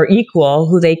their equal,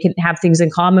 who they can have things in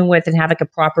common with and have like a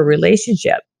proper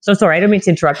relationship. So sorry, I don't mean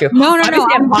to interrupt you. No.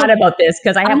 I'm hot about this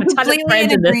because I have a ton of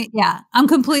friends in this. Yeah, I'm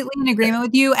completely in agreement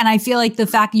with you. And I feel like the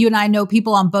fact you and I know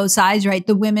people on both sides, right?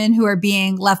 The women who are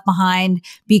being left behind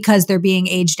because they're being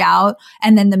aged out.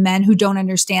 And then the men who don't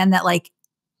understand that, like,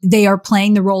 they are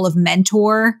playing the role of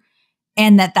mentor,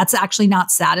 and that's actually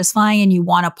not satisfying, and you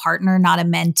want a partner, not a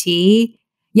mentee.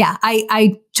 Yeah,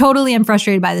 I totally am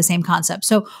frustrated by the same concept.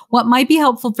 So what might be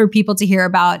helpful for people to hear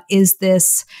about is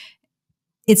this.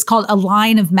 It's called a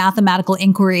line of mathematical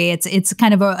inquiry. It's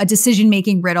kind of a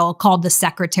decision-making riddle called the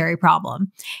secretary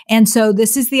problem. And so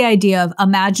this is the idea of,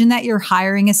 imagine that you're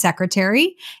hiring a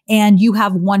secretary and you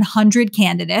have 100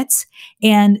 candidates.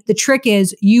 And the trick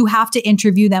is you have to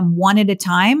interview them one at a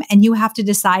time, and you have to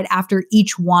decide after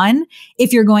each one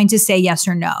if you're going to say yes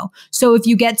or no. So if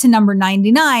you get to number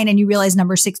 99 and you realize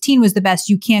number 16 was the best,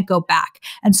 you can't go back.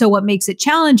 And so what makes it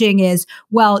challenging is,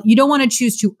 well, you don't want to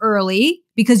choose too early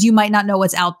because you might not know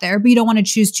what's out there, but you don't want to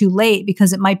choose too late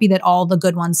because it might be that all the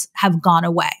good ones have gone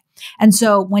away. And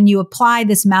so when you apply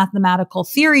this mathematical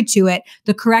theory to it,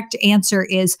 the correct answer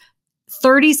is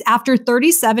after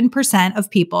 37% of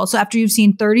people, so after you've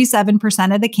seen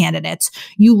 37% of the candidates,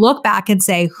 you look back and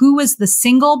say, who was the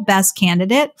single best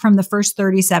candidate from the first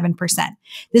 37%?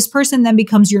 This person then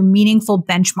becomes your meaningful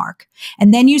benchmark.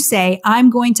 And then you say, I'm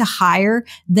going to hire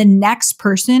the next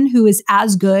person who is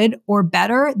as good or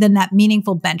better than that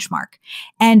meaningful benchmark.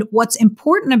 And what's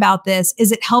important about this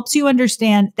is it helps you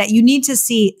understand that you need to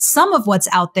see some of what's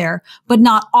out there, but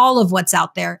not all of what's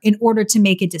out there in order to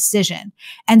make a decision.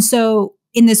 And so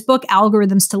in this book,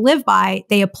 Algorithms to Live By,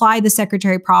 they apply the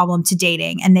secretary problem to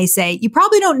dating. And they say, you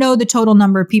probably don't know the total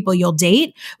number of people you'll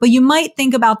date, but you might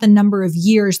think about the number of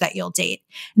years that you'll date.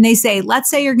 And they say, let's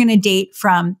say you're going to date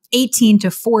from 18 to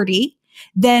 40.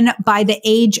 Then by the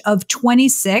age of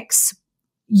 26,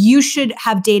 you should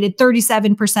have dated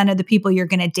 37% of the people you're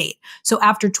going to date. So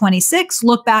after 26,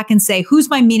 look back and say, who's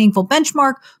my meaningful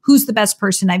benchmark? Who's the best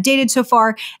person I've dated so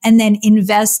far? And then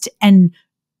invest and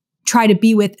try to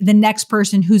be with the next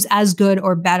person who's as good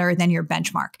or better than your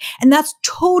benchmark. And that's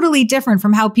totally different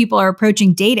from how people are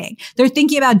approaching dating. They're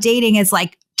thinking about dating as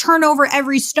like, turn over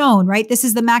every stone, right? This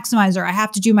is the maximizer. I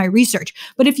have to do my research.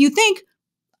 But if you think,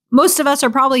 most of us are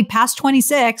probably past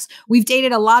 26. We've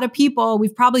dated a lot of people.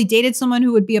 We've probably dated someone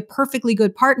who would be a perfectly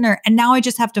good partner. And now I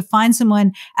just have to find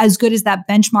someone as good as that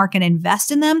benchmark and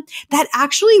invest in them. That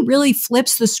actually really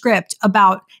flips the script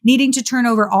about needing to turn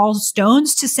over all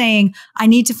stones to saying, I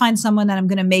need to find someone that I'm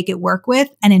going to make it work with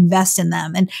and invest in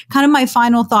them. And kind of my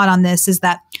final thought on this is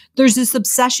that there's this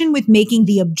obsession with making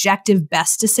the objective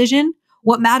best decision.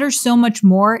 What matters so much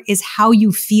more is how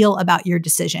you feel about your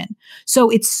decision. So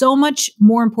it's so much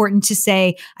more important to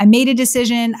say, I made a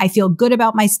decision, I feel good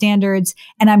about my standards,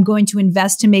 and I'm going to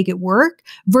invest to make it work,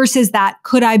 versus that,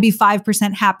 could I be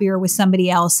 5% happier with somebody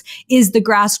else? Is the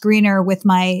grass greener with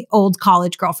my old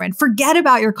college girlfriend? Forget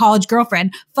about your college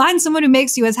girlfriend. Find someone who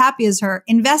makes you as happy as her,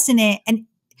 invest in it. And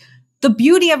the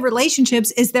beauty of relationships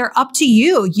is they're up to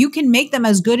you. You can make them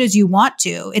as good as you want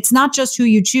to. It's not just who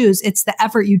you choose. It's the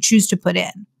effort you choose to put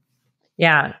in.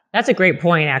 Yeah, that's a great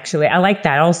point, actually. I like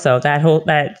that also, that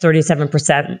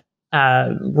 37%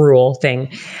 rule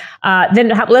thing.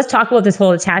 Let's talk about this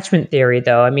whole attachment theory,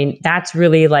 though. I mean, that's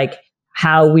really like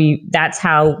that's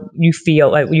how you feel.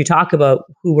 Like when you talk about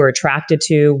who we're attracted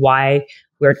to, why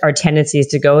our tendencies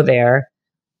to go there.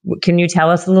 Can you tell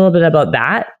us a little bit about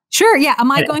that? Sure. Yeah. Am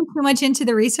I going too much into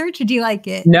the research, or do you like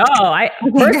it? No,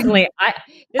 this is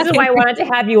why I wanted to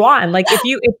have you on. Like if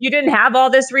you didn't have all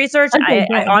this research, I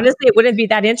honestly, it wouldn't be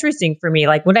that interesting for me.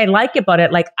 Like what I like about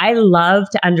it, like I love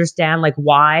to understand like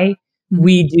why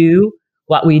we do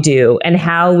what we do and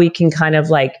how we can kind of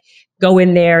like go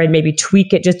in there and maybe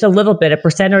tweak it just a little bit,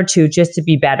 1% or 2%, just to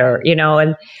be better, you know?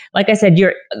 And like I said,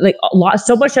 you're like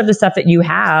so much of the stuff that you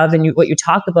have and what you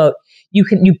talk about,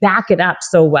 you back it up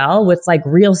so well with like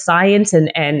real science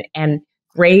and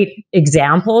great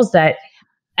examples that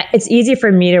it's easy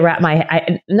for me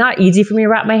to not easy for me to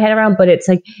wrap my head around, but it's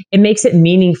like, it makes it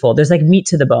meaningful. There's like meat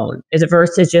to the bone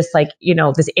versus just like, you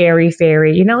know, this airy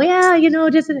fairy, you know, yeah, you know,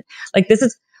 just like, this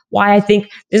is why I think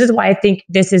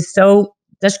this is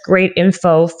such great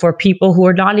info for people who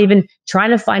are not even trying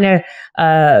to find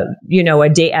a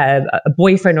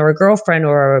boyfriend or a girlfriend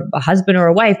or a husband or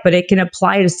a wife, but it can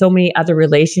apply to so many other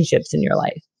relationships in your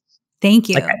life. Thank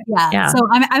you. Yeah. So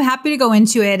I'm happy to go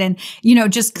into it. And, you know,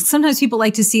 just sometimes people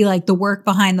like to see like the work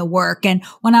behind the work. And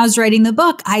when I was writing the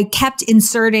book, I kept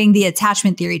inserting the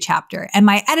attachment theory chapter, and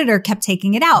my editor kept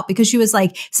taking it out because she was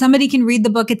like, somebody can read the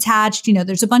book attached. You know,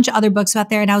 there's a bunch of other books out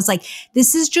there. And I was like,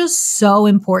 this is just so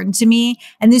important to me.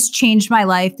 And this changed my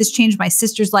life. This changed my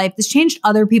sister's life. This changed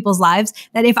other people's lives,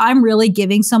 that if I'm really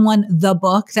giving someone the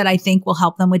book that I think will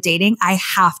help them with dating, I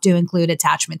have to include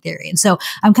attachment theory. And so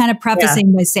I'm kind of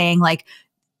prefacing by saying like,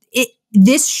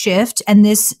 this shift and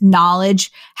this knowledge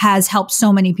has helped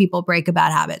so many people break a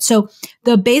bad habit. So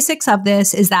the basics of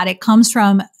this is that it comes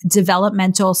from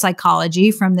developmental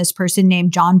psychology from this person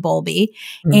named John Bowlby.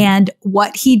 And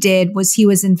what he did was he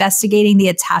was investigating the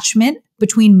attachment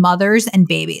between mothers and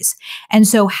babies. And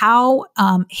so how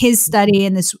his study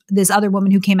and this other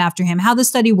woman who came after him, how the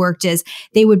study worked is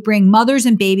they would bring mothers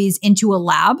and babies into a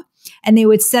lab, and they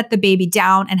would set the baby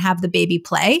down and have the baby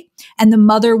play, and the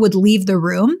mother would leave the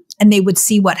room and they would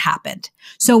see what happened.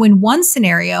 So in one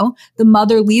scenario, the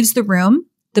mother leaves the room,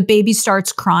 the baby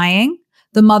starts crying,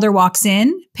 the mother walks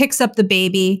in, picks up the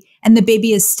baby, and the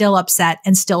baby is still upset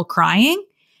and still crying.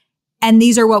 And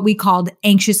these are what we called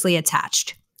anxiously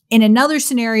attached. In another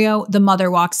scenario, the mother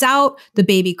walks out, the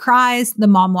baby cries, the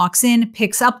mom walks in,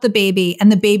 picks up the baby,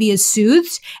 and the baby is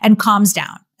soothed and calms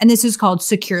down. And this is called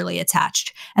securely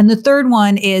attached. And the third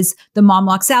one is the mom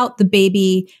walks out, the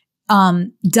baby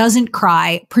doesn't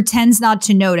cry, pretends not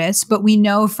to notice, but we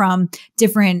know from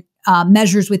different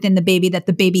measures within the baby that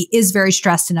the baby is very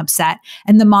stressed and upset.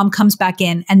 And the mom comes back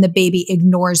in and the baby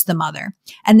ignores the mother.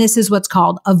 And this is what's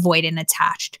called avoidant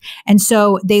attached. And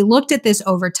so they looked at this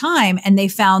over time and they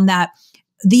found that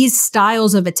these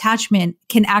styles of attachment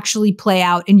can actually play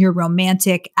out in your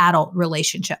romantic adult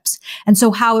relationships. And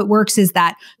so how it works is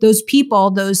that those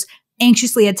people, those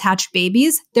anxiously attached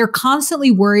babies, they're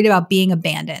constantly worried about being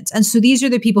abandoned. And so these are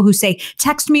the people who say,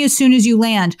 text me as soon as you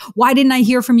land. Why didn't I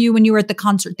hear from you when you were at the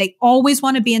concert? They always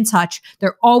want to be in touch.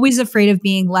 They're always afraid of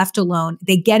being left alone.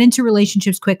 They get into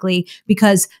relationships quickly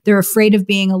because they're afraid of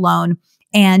being alone.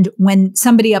 And when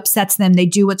somebody upsets them, they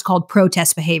do what's called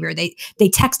protest behavior. They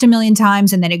text a million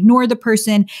times and then ignore the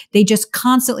person. They just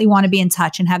constantly want to be in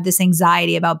touch and have this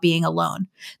anxiety about being alone.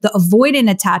 The avoidant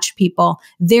attached people,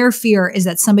 their fear is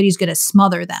that somebody's going to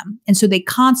smother them. And so they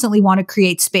constantly want to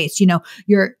create space. You know,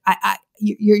 you're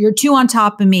too on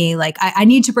top of me. Like, I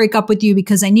need to break up with you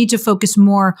because I need to focus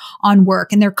more on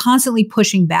work. And they're constantly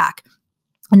pushing back.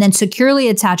 And then securely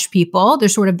attached people, they're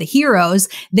sort of the heroes.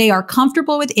 They are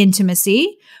comfortable with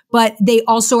intimacy, but they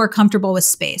also are comfortable with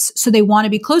space. So they want to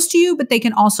be close to you, but they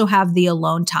can also have the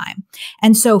alone time.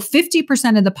 And so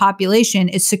 50% of the population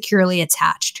is securely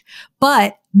attached.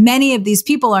 But many of these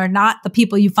people are not the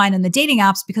people you find in the dating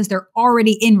apps because they're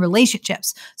already in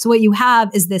relationships. So what you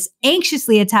have is this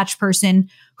anxiously attached person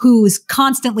who's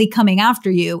constantly coming after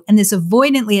you, and this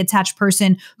avoidantly attached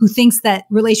person who thinks that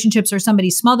relationships are somebody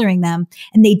smothering them,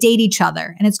 and they date each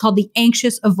other. And it's called the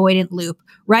anxious avoidant loop,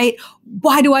 right?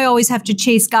 Why do I always have to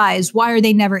chase guys? Why are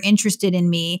they never interested in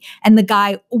me? And the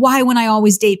guy, why when I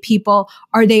always date people,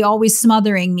 are they always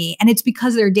smothering me? And it's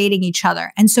because they're dating each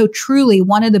other. And so truly,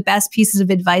 one of the best pieces of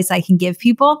advice I can give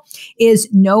people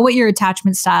is know what your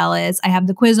attachment style is. I have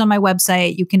the quiz on my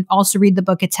website. You can also read the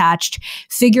book attached.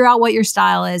 Figure out what your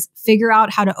style is, figure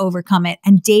out how to overcome it,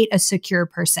 and date a secure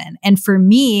person. And for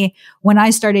me, when I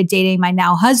started dating my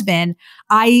now husband,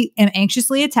 I am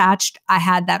anxiously attached. I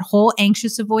had that whole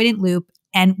anxious avoidant loop.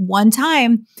 And one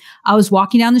time I was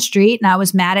walking down the street and I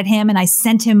was mad at him and I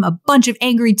sent him a bunch of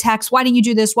angry texts. Why didn't you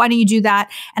do this? Why didn't you do that?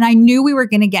 And I knew we were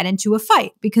going to get into a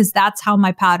fight because that's how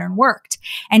my pattern worked.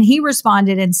 And he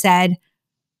responded and said,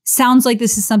 sounds like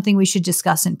this is something we should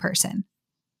discuss in person.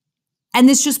 And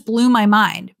this just blew my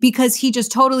mind because he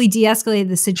just totally de-escalated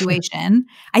the situation.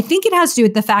 I think it has to do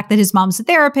with the fact that his mom's a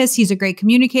therapist. He's a great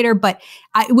communicator, but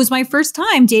it was my first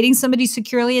time dating somebody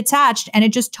securely attached, and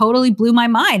it just totally blew my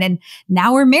mind. And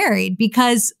now we're married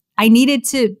because I needed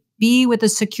to be with a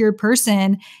secure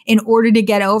person in order to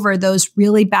get over those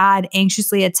really bad,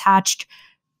 anxiously attached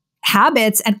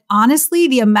habits. And honestly,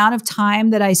 the amount of time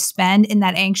that I spend in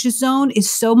that anxious zone is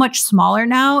so much smaller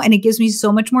now. And it gives me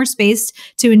so much more space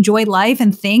to enjoy life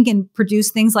and think and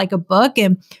produce things like a book.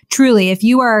 And truly, if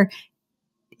you are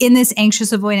in this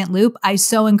anxious avoidant loop, I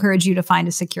so encourage you to find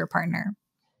a secure partner.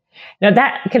 Now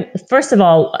first of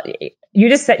all, you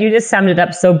just summed it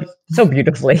up so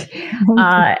beautifully.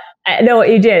 No, what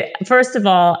you did. First of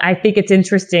all, I think it's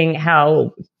interesting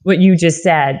how what you just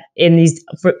said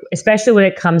especially when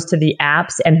it comes to the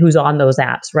apps and who's on those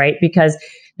apps, right? Because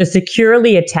the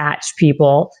securely attached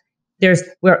people, they're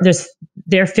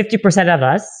 50% of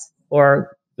us,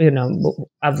 or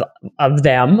of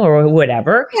them or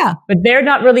whatever. Yeah. But they're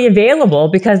not really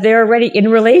available because they're already in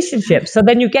relationships. So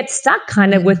then you get stuck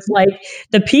kind of with like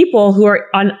the people who are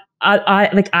on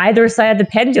like either side of the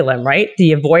pendulum, right?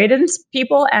 The avoidance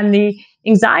people and the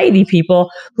anxiety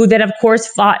people, who then of course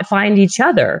find each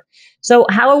other. So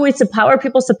how are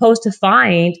people supposed to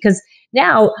find? Because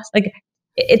now, like,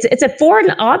 it's a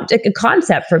foreign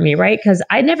concept for me, right? Because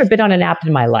I'd never been on an app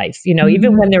in my life.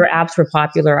 Even when there were apps were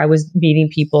popular, I was meeting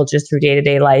people just through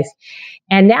day-to-day life.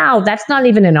 And now that's not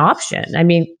even an option. I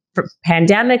mean, for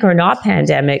pandemic or not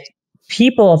pandemic,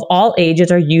 people of all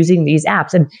ages are using these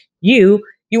apps. And you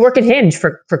work at Hinge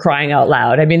for crying out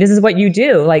loud. I mean, this is what you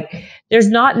do. Like, there's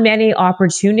not many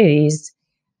opportunities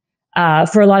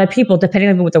for a lot of people, depending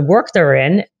on what the work they're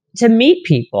in, to meet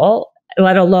people,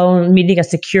 let alone meeting a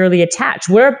securely attached.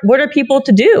 What are people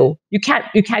to do? You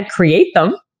can't create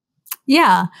them.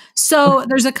 Yeah. So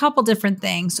there's a couple different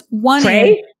things. One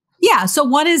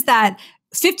is that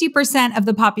 50% of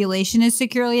the population is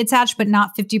securely attached, but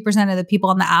not 50% of the people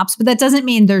on the apps. But that doesn't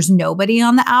mean there's nobody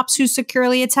on the apps who's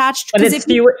securely attached. But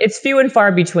it's few and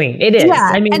far between. It is.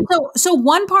 Yeah. I mean, and so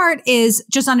one part is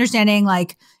just understanding,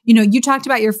 like, you talked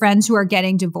about your friends who are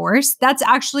getting divorced. That's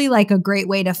actually like a great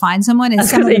way to find someone. And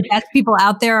some of the best people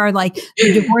out there are like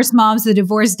the divorced moms, the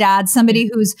divorced dads, somebody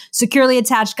who's securely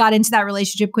attached, got into that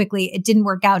relationship quickly. It didn't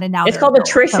work out. And now it's called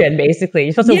attrition, basically.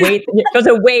 You're supposed to wait. You're supposed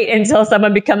to wait until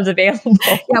someone becomes available.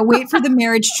 Yeah. Wait for the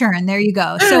marriage churn. There you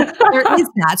go. So there is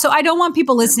that. So I don't want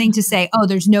people listening to say, oh,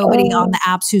 there's nobody on the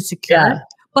apps who's secure. Yeah.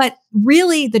 But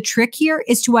really, the trick here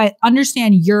is to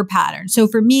understand your pattern. So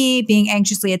for me, being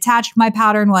anxiously attached, my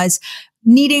pattern was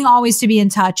needing always to be in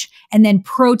touch and then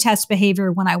protest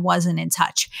behavior when I wasn't in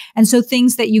touch. And so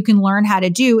things that you can learn how to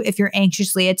do if you're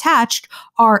anxiously attached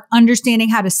are understanding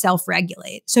how to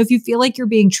self-regulate. So if you feel like you're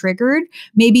being triggered,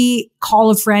 maybe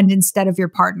call a friend instead of your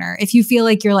partner. If you feel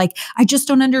like you're like, I just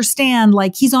don't understand,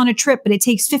 like he's on a trip, but it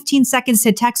takes 15 seconds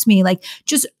to text me, like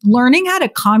just learning how to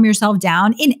calm yourself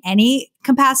down in any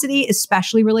capacity,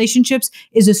 especially relationships,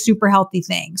 is a super healthy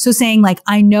thing. So saying like,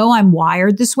 I know I'm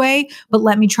wired this way, but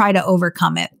let me try to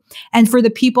overcome it. And for the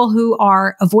people who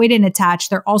are avoidant attached,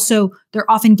 they're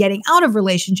often getting out of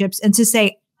relationships, and to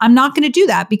say, I'm not going to do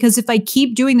that, because if I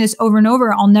keep doing this over and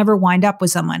over, I'll never wind up with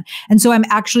someone. And so I'm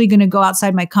actually going to go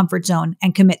outside my comfort zone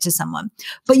and commit to someone.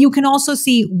 But you can also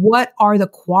see what are the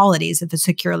qualities of a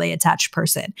securely attached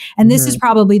person. And this is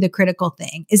probably the critical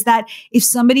thing, is that if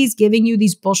somebody's giving you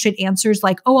these bullshit answers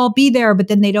like, oh, I'll be there, but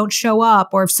then they don't show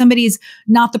up, or if somebody's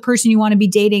not the person you want to be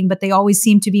dating, but they always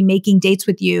seem to be making dates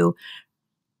with you,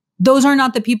 those are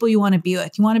not the people you want to be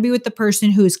with. You want to be with the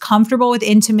person who is comfortable with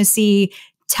intimacy,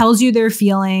 tells you their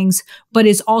feelings, but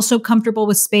is also comfortable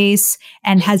with space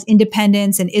and has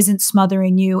independence and isn't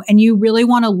smothering you. And you really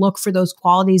want to look for those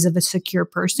qualities of a secure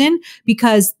person,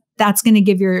 because that's going to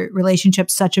give your relationship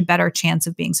such a better chance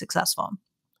of being successful.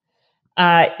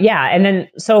 Yeah. And then,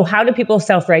 so how do people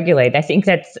self-regulate? I think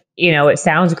that's, it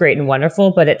sounds great and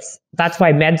wonderful, but that's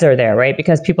why meds are there, right?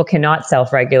 Because people cannot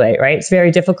self-regulate, right? It's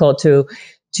very difficult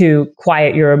to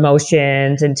quiet your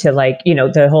emotions and to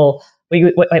the whole,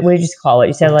 what did you call it?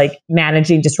 You said like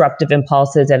managing disruptive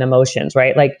impulses and emotions,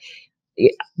 right? Like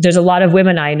there's a lot of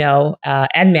women I know,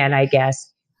 and men, I guess,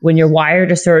 when you're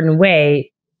wired a certain way,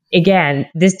 again,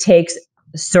 this takes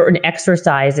certain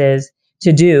exercises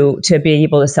to be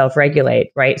able to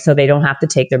self-regulate, right? So they don't have to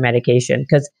take their medication.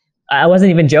 Because I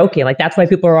wasn't even joking. Like that's why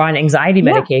people are on anxiety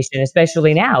medication,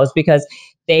 especially now, is because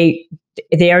they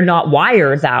are not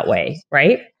wired that way,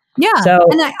 right? Yeah. So,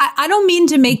 and I don't mean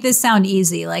to make this sound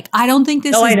easy. Like, I don't think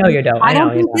this is, I know you don't. I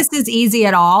don't think this is easy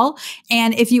at all.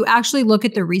 And if you actually look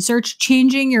at the research,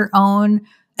 changing your own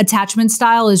attachment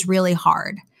style is really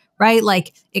hard, right?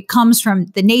 Like it comes from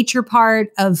the nature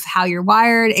part of how you're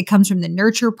wired. It comes from the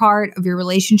nurture part of your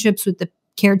relationships with the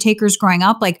caretakers growing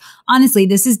up. Like, honestly,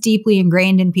 this is deeply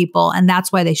ingrained in people, and that's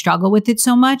why they struggle with it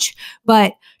so much.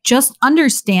 But just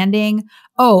understanding,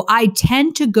 oh, I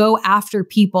tend to go after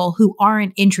people who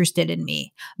aren't interested in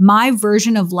me. My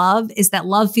version of love is that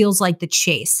love feels like the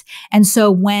chase. And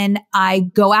so when I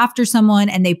go after someone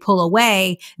and they pull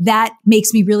away, that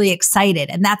makes me really excited.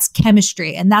 And that's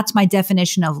chemistry. And that's my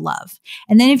definition of love.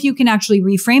 And then if you can actually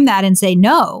reframe that and say,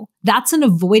 no, that's an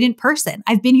avoidant person.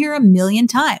 I've been here a million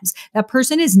times. That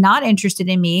person is not interested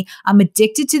in me. I'm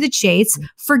addicted to the chase.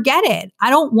 Forget it.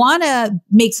 I don't want to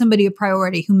make somebody a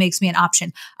priority who makes me an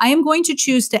option. I am going to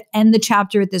choose to end the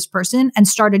chapter with this person and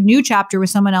start a new chapter with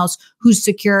someone else who's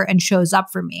secure and shows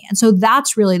up for me. And so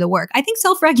that's really the work. I think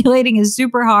self-regulating is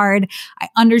super hard. I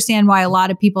understand why a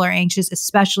lot of people are anxious,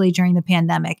 especially during the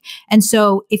pandemic. And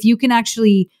so if you can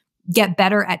actually get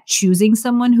better at choosing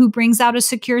someone who brings out a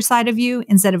secure side of you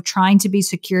instead of trying to be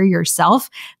secure yourself,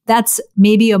 that's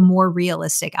maybe a more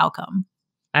realistic outcome.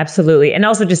 Absolutely. And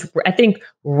also just, I think,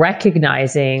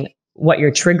 recognizing what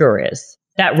your trigger is.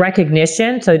 That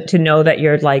recognition, so to know that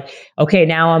you're like, okay,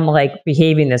 now I'm like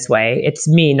behaving this way. It's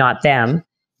me, not them.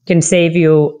 Can save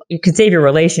you. It could save your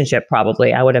relationship,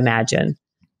 probably, I would imagine.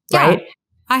 Yeah. Right?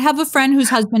 I have a friend whose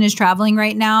husband is traveling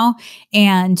right now,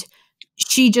 and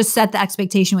she just set the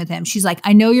expectation with him. She's like,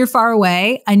 I know you're far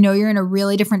away. I know you're in a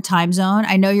really different time zone.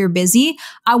 I know you're busy.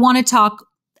 I want to talk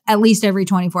at least every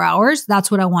 24 hours.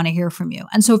 That's what I want to hear from you.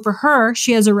 And so for her,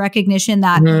 she has a recognition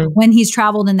that when he's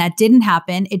traveled and that didn't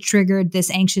happen, it triggered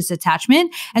this anxious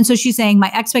attachment. And so she's saying,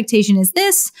 my expectation is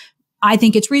this. I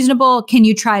think it's reasonable. Can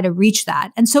you try to reach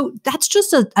that? And so that's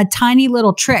just a tiny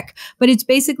little trick, but it's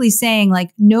basically saying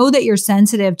like, know that you're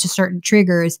sensitive to certain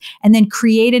triggers and then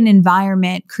create an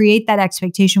environment, create that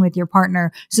expectation with your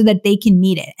partner so that they can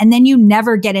meet it. And then you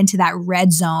never get into that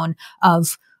red zone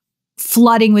of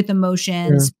flooding with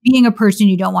emotions, being a person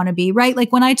you don't want to be, right?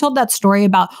 Like when I told that story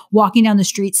about walking down the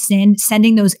street,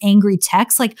 sending those angry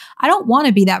texts, like I don't want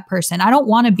to be that person. I don't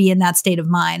want to be in that state of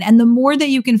mind. And the more that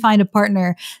you can find a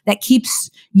partner that keeps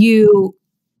you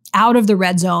out of the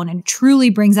red zone and truly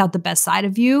brings out the best side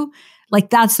of you, like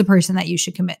that's the person that you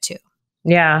should commit to.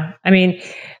 Yeah. I mean,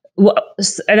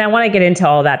 and I want to get into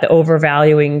all that, the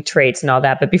overvaluing traits and all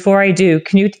that. But before I do,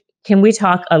 can we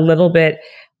talk a little bit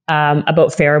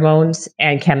about pheromones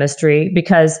and chemistry?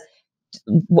 Because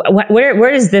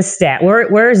where does this stand?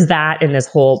 Where is that in this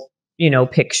whole,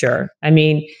 picture? I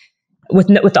mean,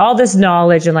 with all this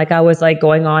knowledge and like I was like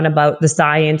going on about the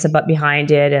science about behind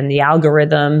it and the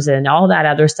algorithms and all that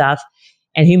other stuff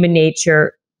and human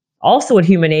nature. Also, what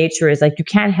human nature is like, you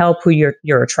can't help who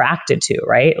you're attracted to,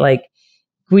 right? Like,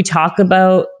 can we talk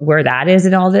about where that is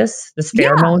in all this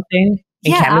pheromone thing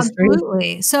and chemistry?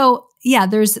 Absolutely. So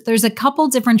there's a couple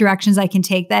different directions I can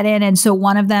take that in. And so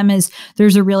one of them is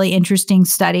there's a really interesting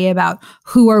study about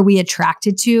who are we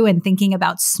attracted to and thinking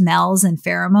about smells and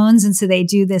pheromones. And so they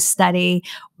do this study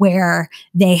where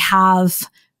they have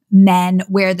men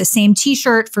wear the same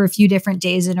t-shirt for a few different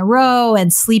days in a row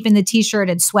and sleep in the t-shirt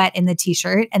and sweat in the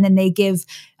t-shirt. And then they give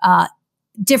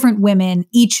different women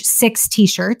each 6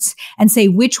 t-shirts and say,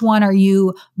 which one are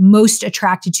you most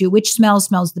attracted to? Which smells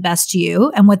the best to you?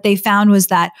 And what they found was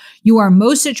that you are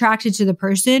most attracted to the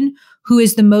person who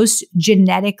is the most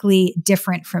genetically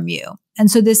different from you.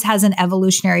 And so this has an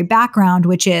evolutionary background,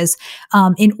 which is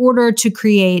in order to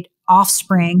create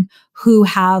offspring who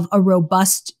have a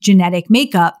robust genetic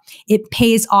makeup, it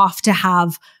pays off to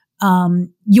have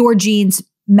your genes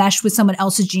mesh with someone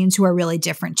else's genes who are really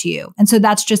different to you. And so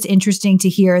that's just interesting to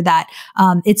hear that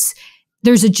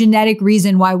there's a genetic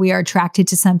reason why we are attracted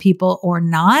to some people or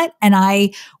not. And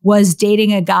I was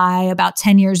dating a guy about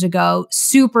 10 years ago,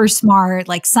 super smart,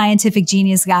 like scientific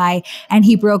genius guy. And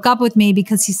he broke up with me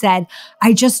because he said,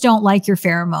 I just don't like your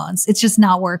pheromones. It's just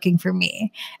not working for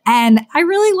me. And I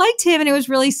really liked him and it was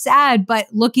really sad. But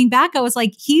looking back, I was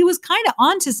like, he was kind of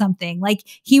onto something. Like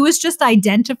he was just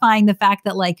identifying the fact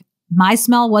that like my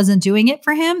smell wasn't doing it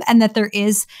for him and that there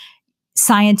is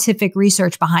scientific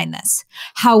research behind this.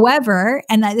 However,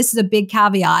 and this is a big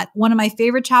caveat, one of my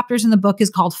favorite chapters in the book is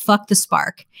called Fuck the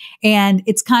Spark. And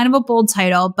it's kind of a bold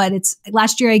title, but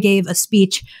last year I gave a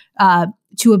speech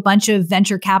to a bunch of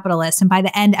venture capitalists. And by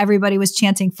the end, everybody was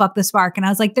chanting, fuck the spark. And I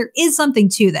was like, there is something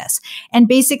to this. And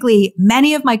basically,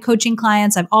 many of my coaching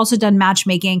clients, I've also done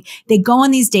matchmaking, they go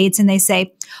on these dates and they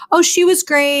say, oh, she was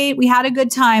great. We had a good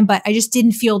time, but I just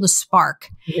didn't feel the spark.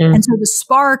 Mm-hmm. And so the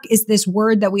spark is this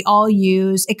word that we all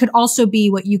use. It could also be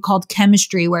what you called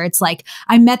chemistry, where it's like,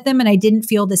 I met them and I didn't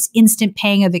feel this instant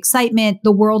pang of excitement.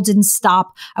 The world didn't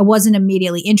stop. I wasn't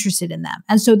immediately interested in them.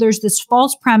 And so there's this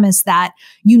false premise that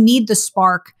you need the spark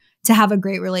to have a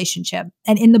great relationship.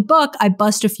 And in the book, I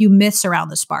bust a few myths around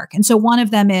the spark. And so one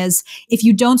of them is, if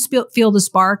you don't feel the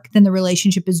spark, then the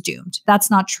relationship is doomed.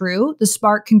 That's not true. The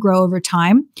spark can grow over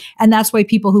time. And that's why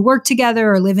people who work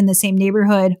together or live in the same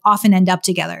neighborhood often end up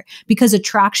together, because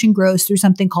attraction grows through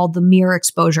something called the mirror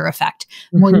exposure effect.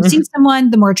 The more you see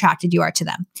someone, the more attracted you are to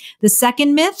them. The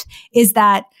second myth is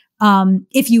that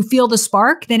if you feel the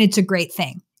spark, then it's a great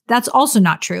thing. That's also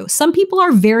not true. Some people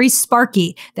are very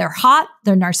sparky. They're hot,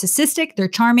 they're narcissistic, they're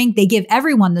charming, they give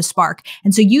everyone the spark.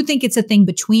 And so you think it's a thing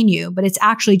between you, but it's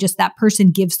actually just that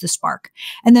person gives the spark.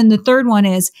 And then the third one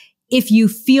is, if you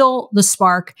feel the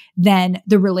spark, then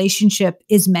the relationship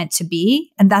is meant to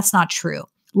be. And that's not true.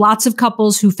 Lots of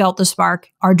couples who felt the spark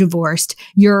are divorced.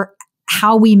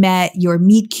 How we met, your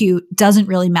meet cute doesn't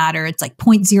really matter. It's like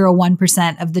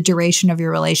 0.01% of the duration of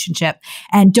your relationship.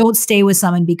 And don't stay with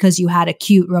someone because you had a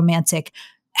cute, romantic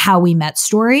how we met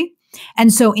story.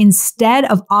 And so instead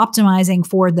of optimizing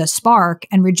for the spark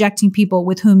and rejecting people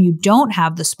with whom you don't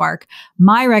have the spark,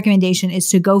 my recommendation is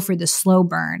to go for the slow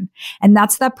burn. And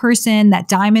that's that person, that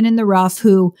diamond in the rough,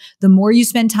 who the more you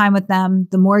spend time with them,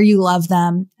 the more you love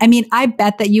them. I mean, I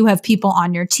bet that you have people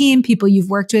on your team, people you've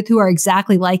worked with who are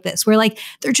exactly like this, where like,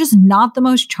 they're just not the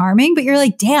most charming, but you're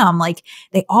like, damn, like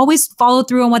they always follow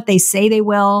through on what they say they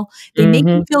will. They make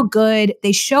you feel good.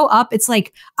 They show up. It's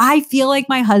like, I feel like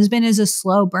my husband is a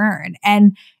slow burn.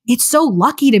 And it's so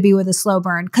lucky to be with a slow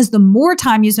burn, because the more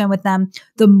time you spend with them,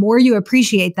 the more you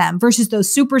appreciate them, versus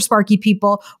those super sparky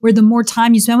people where the more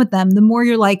time you spend with them, the more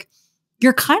you're like,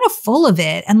 you're kind of full of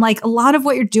it. And like a lot of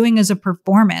what you're doing is a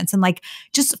performance, and like,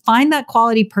 just find that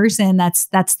quality person that's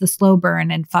the slow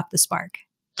burn and fuck the spark.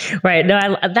 Right.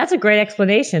 No, that's a great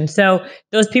explanation. So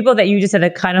those people that you just said are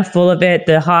kind of full of it,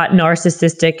 the hot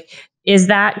narcissistic, is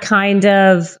that kind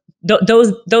of,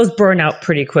 those burn out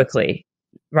pretty quickly.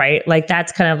 right? Like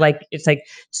that's kind of like, it's like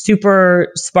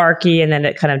super sparky and then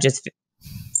it kind of just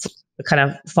kind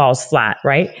of falls flat,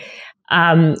 right?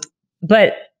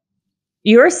 But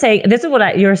you're saying, this is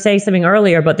what you were saying something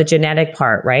earlier about the genetic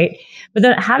part, right? But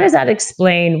then how does that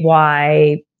explain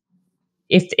why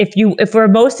if we're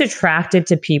most attracted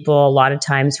to people a lot of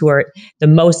times who are the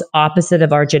most opposite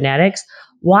of our genetics,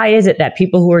 why is it that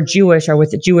people who are Jewish are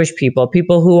with the Jewish people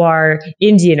who are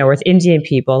Indian are with Indian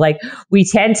people? Like we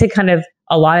tend to kind of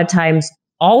a lot of times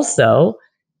also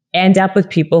end up with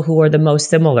people who are the most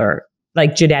similar,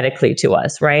 like genetically to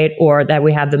us, right? Or that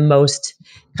we have the most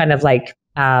kind of like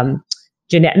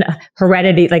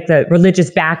heredity, like the religious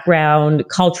background,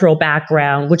 cultural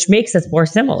background, which makes us more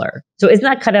similar. So isn't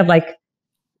that kind of like,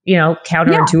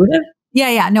 counterintuitive?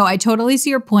 Yeah. No, I totally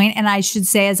see your point. And I should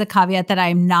say as a caveat that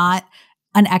I'm not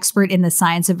an expert in the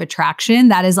science of attraction.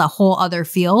 That is a whole other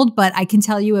field, but I can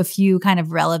tell you a few kind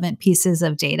of relevant pieces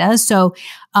of data. So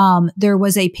there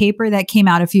was a paper that came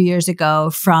out a few years ago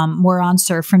from Moran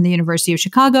Cerf from the University of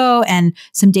Chicago and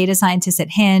some data scientists at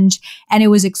Hinge. And it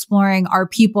was exploring, are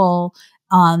people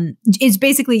it's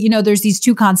basically, there's these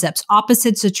two concepts,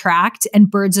 opposites attract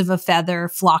and birds of a feather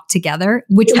flock together,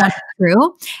 which one's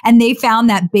true. And they found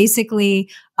that basically,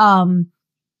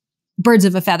 birds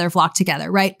of a feather flock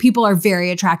together, right? People are very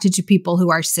attracted to people who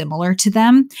are similar to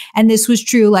them. And this was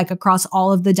true like across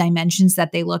all of the dimensions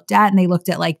that they looked at. And they looked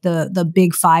at like the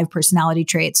big 5 personality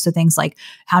traits. So things like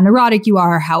how neurotic you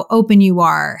are, how open you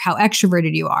are, how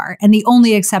extroverted you are. And the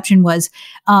only exception was,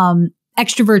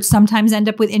 extroverts sometimes end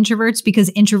up with introverts because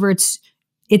introverts,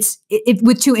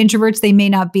 with two introverts, they may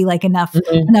not be like enough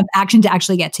action to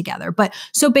actually get together. But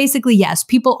so basically, yes,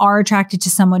 people are attracted to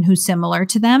someone who's similar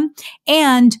to them.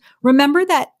 And remember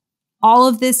that all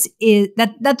of this is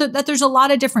that there's a lot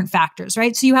of different factors,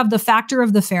 right? So you have the factor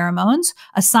of the pheromones,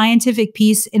 a scientific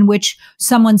piece in which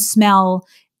someone's smell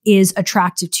is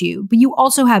attractive to you. But you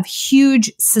also have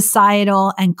huge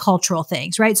societal and cultural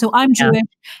things, right? So I'm Jewish.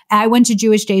 I went to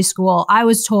Jewish day school. I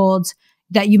was told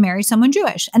that you marry someone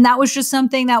Jewish. And that was just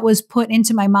something that was put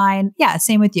into my mind. Yeah,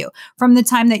 same with you from the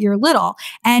time that you're little.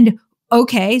 And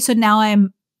okay, so now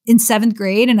I'm in 7th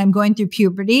grade and I'm going through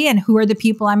puberty, and who are the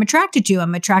people I'm attracted to?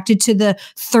 I'm attracted to the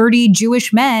 30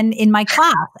 Jewish men in my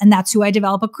class, and that's who I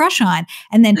develop a crush on.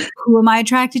 And then who am I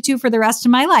attracted to for the rest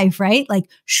of my life, right? Like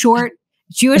short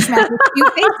Jewish men with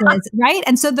cute faces, right?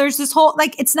 And so there's this whole,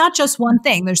 like, it's not just one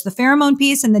thing. There's the pheromone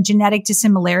piece and the genetic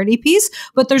dissimilarity piece,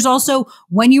 but there's also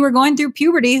when you were going through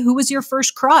puberty, who was your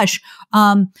first crush?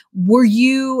 Were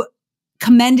you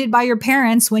commended by your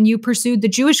parents when you pursued the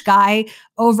Jewish guy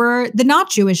over the not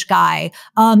Jewish guy?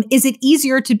 Is it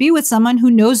easier to be with someone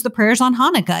who knows the prayers on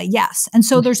Hanukkah? Yes. And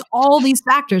so there's all these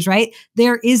factors, right?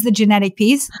 There is the genetic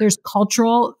piece. There's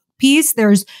cultural piece.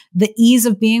 There's the ease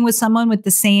of being with someone with the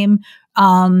same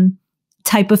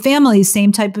type of family,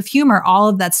 same type of humor, all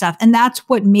of that stuff. And that's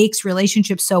what makes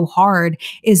relationships so hard,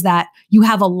 is that you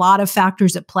have a lot of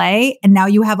factors at play. And now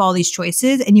you have all these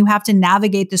choices and you have to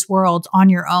navigate this world on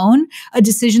your own. A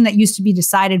decision that used to be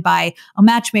decided by a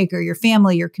matchmaker, your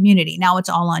family, your community. Now it's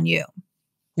all on you.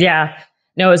 Yeah.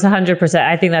 No, it's 100%.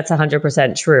 I think that's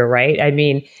 100% true, right? I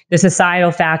mean, the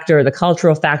societal factor, the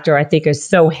cultural factor, I think is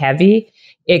so heavy.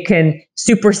 It can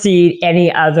supersede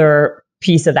any other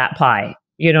piece of that pie.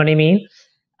 You know what I mean?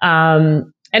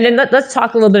 And then let's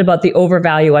talk a little bit about the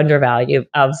overvalue, undervalue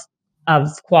of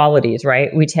qualities, right?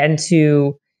 We tend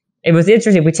to, it was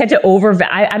interesting. We tend to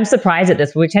I'm surprised at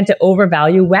this, but we tend to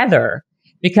overvalue weather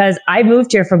because I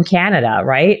moved here from Canada,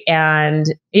 right? And,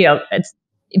 it's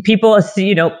people,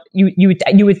 you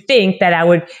would think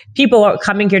that people are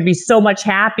coming here to be so much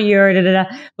happier,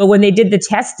 but when they did the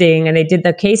testing and they did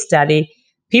the case study,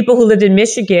 people who lived in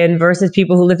Michigan versus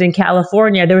people who lived in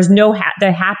California, there was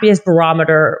the happiest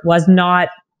barometer was not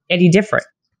any different.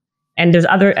 And there's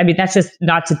that's just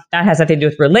that has nothing to do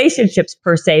with relationships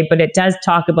per se, but it does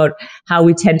talk about how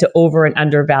we tend to over and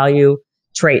undervalue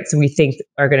traits we think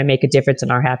are going to make a difference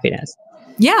in our happiness.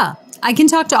 Yeah, I can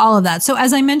talk to all of that. So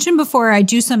as I mentioned before, I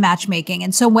do some matchmaking.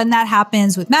 And so when that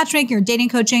happens with matchmaking or dating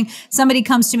coaching, somebody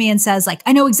comes to me and says, like,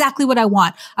 I know exactly what I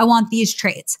want. I want these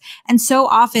traits. And so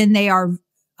often they are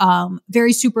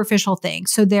very superficial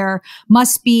things. So there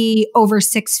must be over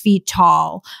 6 feet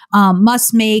tall,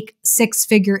 must make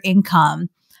 6-figure income,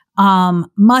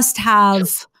 must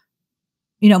have,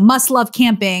 must love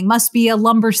camping, must be a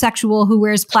lumbersexual who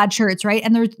wears plaid shirts, right?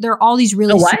 And there are all these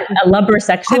really— A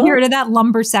lumbersexual? Have you heard of that?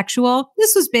 Lumbersexual?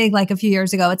 This was big like a few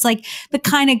years ago. It's like the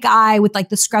kind of guy with like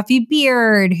the scruffy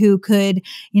beard who could,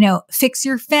 fix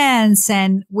your fence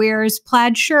and wears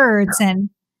plaid shirts and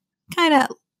kind of,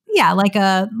 yeah, like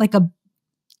a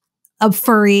a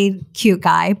furry, cute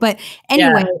guy. But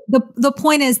anyway, the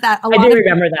point is that I do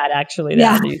remember that actually.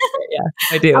 Yeah,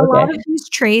 I do. A lot of these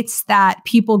traits that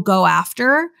people go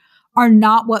after are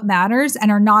not what matters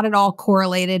and are not at all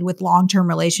correlated with long-term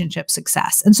relationship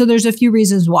success. And so there's a few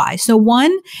reasons why. So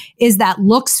one is that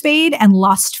looks fade and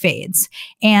lust fades.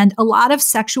 And a lot of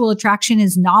sexual attraction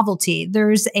is novelty.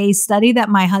 There's a study that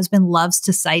my husband loves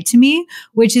to cite to me,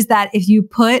 which is that if you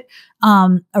put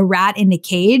a rat in a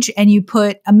cage and you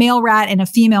put a male rat and a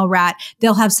female rat,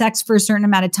 they'll have sex for a certain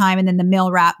amount of time and then the male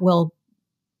rat will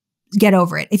get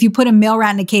over it. If you put a male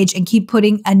rat in a cage and keep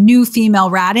putting a new female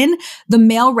rat in, the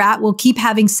male rat will keep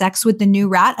having sex with the new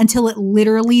rat until it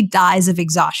literally dies of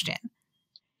exhaustion.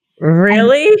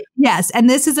 Really? Yes. And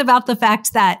this is about the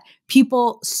fact that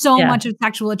people, much of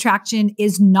sexual attraction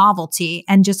is novelty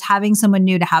and just having someone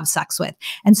new to have sex with.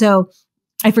 And so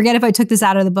I forget if I took this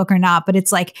out of the book or not, but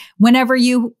it's like whenever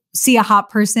you see a hot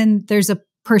person, there's a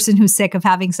person who's sick of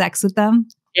having sex with them.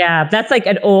 Yeah, that's like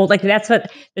an old, like that's what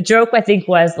the joke I think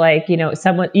was like,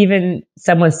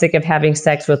 someone's sick of having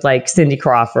sex with like Cindy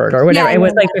Crawford or whatever. It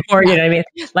was like before, you know what I mean?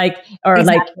 Like, or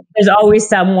like there's always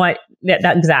someone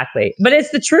that exactly, but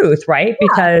it's the truth, right? Yeah.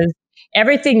 Because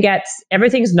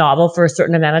everything's novel for a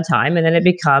certain amount of time and then it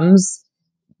becomes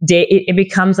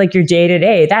like your day to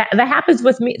day. That happens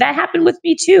with me. That happened with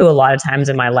me too a lot of times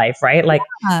in my life, right? Like,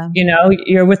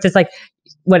 you're with this like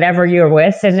whatever you're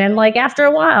with, and then like after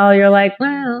a while, you're like,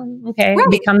 well, okay, right.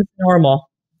 It becomes normal.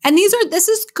 And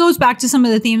this goes back to some of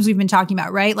the themes we've been talking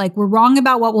about, right? Like we're wrong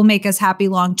about what will make us happy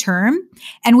long term.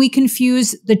 And we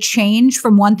confuse the change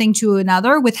from one thing to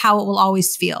another with how it will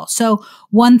always feel. So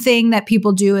one thing that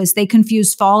people do is they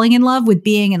confuse falling in love with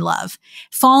being in love.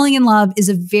 Falling in love is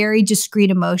a very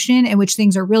discrete emotion in which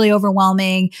things are really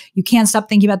overwhelming. You can't stop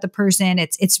thinking about the person.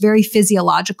 It's very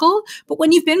physiological. But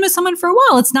when you've been with someone for a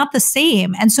while, it's not the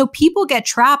same. And so people get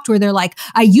trapped where they're like,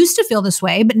 I used to feel this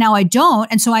way, but now I don't.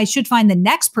 And so I should find the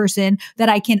next person that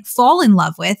I can fall in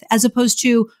love with, as opposed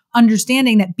to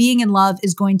understanding that being in love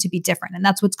is going to be different. And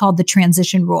that's what's called the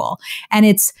transition rule. And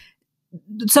it's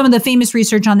some of the famous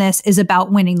research on this is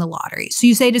about winning the lottery. So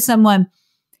you say to someone,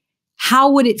 how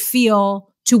would it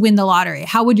feel to win the lottery?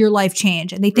 How would your life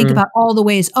change? And they think about all the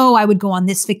ways, I would go on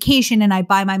this vacation and I'd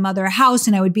buy my mother a house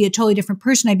and I would be a totally different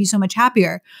person. I'd be so much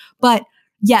happier. But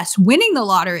yes, winning the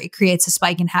lottery creates a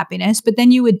spike in happiness, but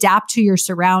then you adapt to your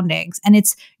surroundings and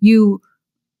it's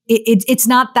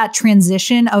not that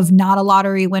transition of not a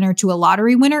lottery winner to a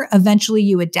lottery winner. Eventually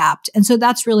you adapt. And so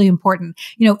that's really important.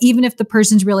 Even if the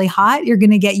person's really hot, you're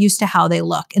going to get used to how they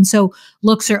look. And so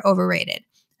looks are overrated.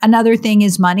 Another thing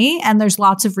is money. And there's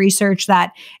lots of research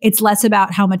that it's less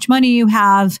about how much money you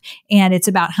have and it's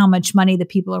about how much money the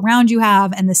people around you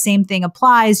have. And the same thing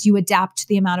applies. You adapt to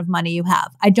the amount of money you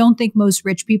have. I don't think most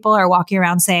rich people are walking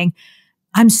around saying,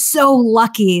 I'm so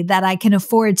lucky that I can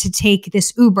afford to take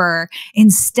this Uber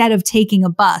instead of taking a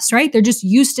bus, right? They're just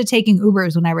used to taking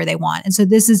Ubers whenever they want. And so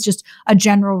this is just a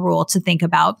general rule to think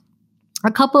about.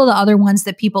 A couple of the other ones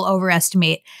that people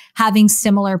overestimate, having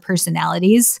similar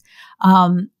personalities.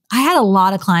 I had a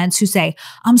lot of clients who say,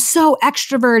 I'm so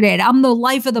extroverted. I'm the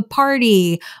life of the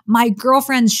party. My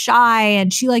girlfriend's shy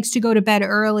and she likes to go to bed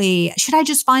early. Should I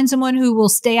just find someone who will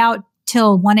stay out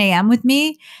till 1 a.m. with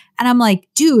me? And I'm like,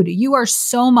 dude, you are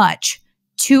so much.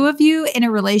 2 of you in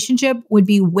a relationship would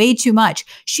be way too much.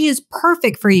 She is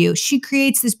perfect for you. She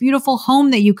creates this beautiful home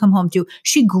that you come home to.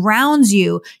 She grounds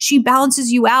you. She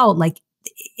balances you out. Like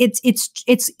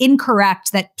it's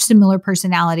incorrect that similar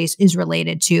personalities is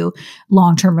related to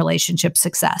long-term relationship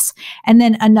success. And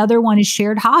then another one is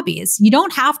shared hobbies. You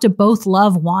don't have to both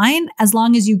love wine as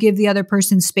long as you give the other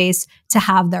person space to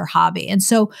have their hobby. And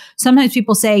so sometimes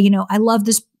people say, I love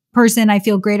this person, I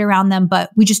feel great around them, but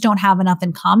we just don't have enough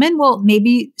in common. Well,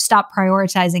 maybe stop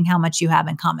prioritizing how much you have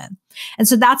in common. And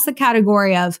so that's the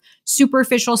category of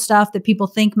superficial stuff that people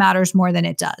think matters more than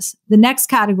it does. The next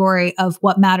category of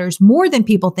what matters more than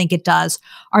people think it does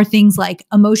are things like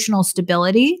emotional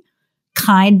stability,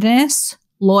 kindness,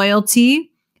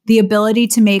 loyalty, the ability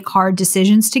to make hard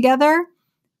decisions together,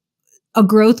 a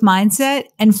growth mindset,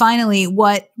 and finally,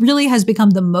 what really has become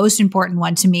the most important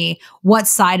one to me, what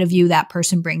side of you that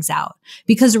person brings out.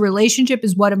 Because a relationship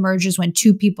is what emerges when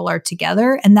 2 people are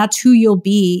together, and that's who you'll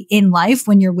be in life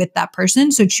when you're with that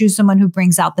person. So choose someone who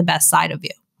brings out the best side of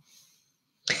you.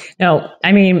 No,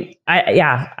 I mean,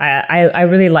 I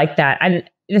really like that. And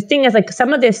the thing is, like,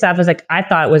 some of this stuff is like, I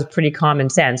thought it was pretty common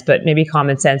sense, but maybe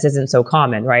common sense isn't so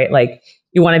common, right? Like,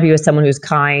 you want to be with someone who's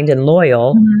kind and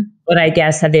loyal. Mm-hmm. But I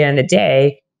guess at the end of the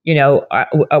day,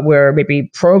 we're maybe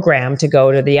programmed to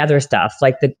go to the other stuff,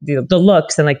 like the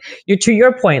looks. And like to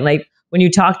your point, like when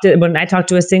I talk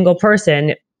to a single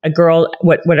person, a girl,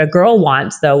 what a girl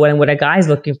wants though, what a guy's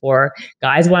looking for,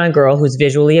 guys want a girl who's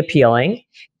visually appealing,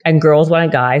 and girls want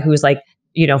a guy who's like,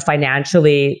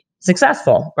 financially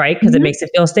successful, right? Because it makes it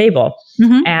feel stable.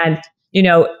 And,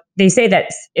 they say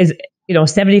that is,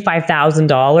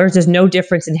 $75,000, there's no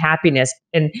difference in happiness.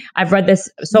 And I've read this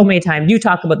so many times. You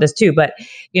talk about this too, but,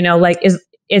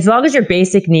 as long as your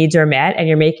basic needs are met and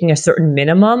you're making a certain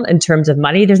minimum in terms of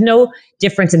money, there's no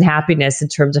difference in happiness in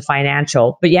terms of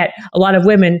financial. But yet a lot of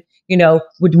women,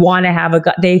 would want to have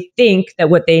they think that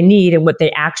what they need and what they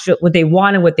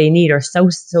want and what they need are so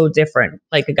different,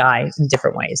 like a guy in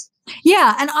different ways.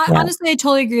 Yeah. And honestly, I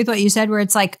totally agree with what you said, where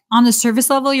it's like on the surface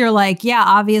level, you're like, yeah,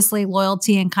 obviously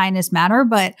loyalty and kindness matter,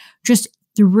 but just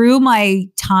through my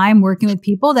time working with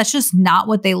people, that's just not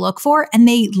what they look for. And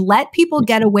they let people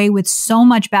get away with so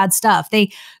much bad stuff.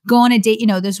 They go on a date.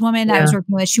 This woman I was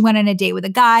working with, she went on a date with a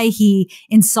guy. He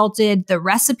insulted the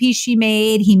recipe she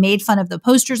made. He made fun of the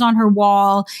posters on her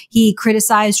wall. He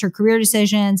criticized her career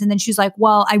decisions. And then she's like,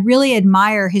 well, I really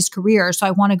admire his career, so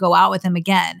I want to go out with him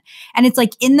again. And it's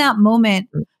like in that moment,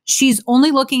 she's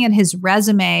only looking at his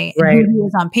resume and who he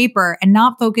is on paper and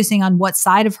not focusing on what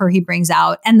side of her he brings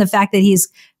out and the fact that he's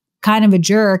kind of a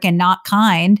jerk and not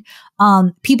kind.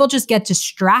 People just get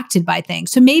distracted by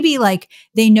things. So maybe like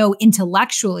they know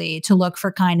intellectually to look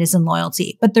for kindness and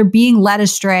loyalty, but they're being led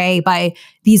astray by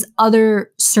these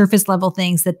other surface level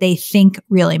things that they think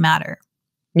really matter.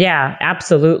 Yeah,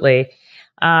 absolutely.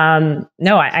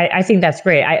 No, I think that's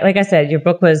great. Like I said, your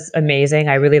book was amazing.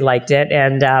 I really liked it,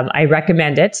 and I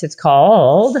recommend it. It's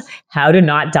called How to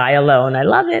Not Die Alone. I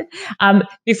love it.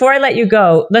 Before I let you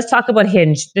go, let's talk about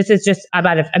Hinge. This is just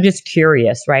I'm just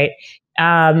curious, right?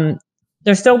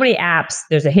 There's so many apps.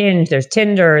 There's a Hinge, there's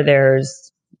Tinder,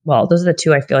 those are the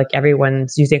two I feel like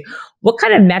everyone's using. What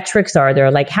kind of metrics are there?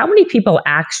 Like how many people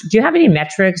do you have any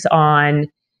metrics on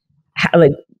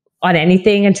on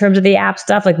anything in terms of the app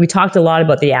stuff? Like we talked a lot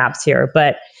about the apps here,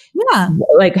 but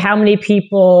like how many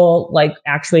people like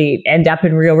actually end up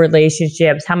in real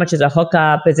relationships? How much is a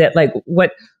hookup? Is it like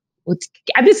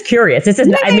I'm just curious. This is,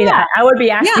 I would be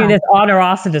asking you this on or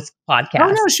off of this podcast. Oh,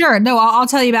 no, sure. No, I'll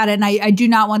tell you about it. And I do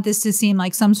not want this to seem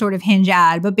like some sort of Hinge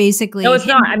ad, but basically. No, it's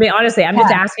not. I mean, honestly, I'm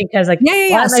just asking because like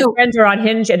a lot of my friends are on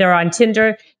Hinge and they're on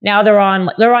Tinder. Now they're on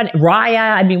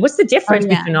Raya. I mean, what's the difference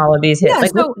between all of these hits?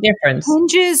 What's the difference?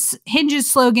 Hinge's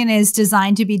slogan is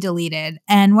designed to be deleted.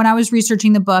 And when I was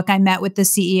researching the book, I met with the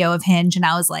CEO of Hinge and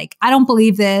I was like, I don't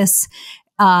believe this.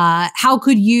 How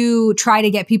could you try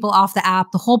to get people off the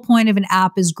app? The whole point of an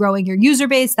app is growing your user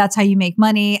base. That's how you make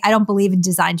money. I don't believe in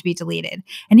designed to be deleted.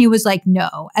 And he was like,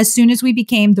 no. As soon as we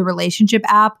became the relationship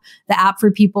app, the app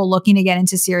for people looking to get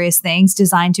into serious things,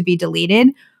 designed to be deleted,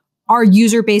 our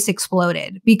user base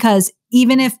exploded. Because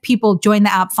even if people join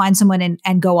the app, find someone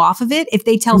and go off of it, if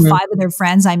they tell 5 of their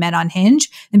friends I met on Hinge,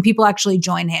 then people actually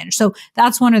join Hinge. So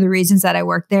that's one of the reasons that I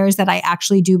work there, is that I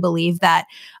actually do believe that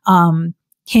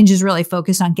Hinge is really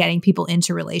focused on getting people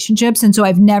into relationships. And so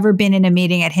I've never been in a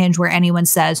meeting at Hinge where anyone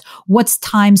says, what's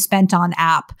time spent on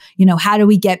app? How do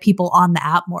we get people on the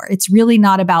app more? It's really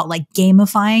not about like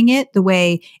gamifying it the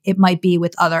way it might be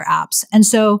with other apps. And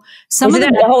so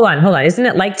hold on. Isn't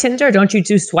it like Tinder? Don't you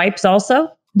do swipes also?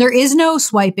 There is no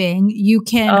swiping. You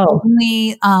can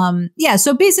only,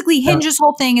 so basically Hinge's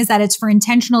whole thing is that it's for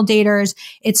intentional daters.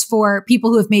 It's for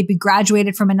people who have maybe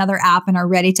graduated from another app and are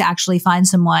ready to actually find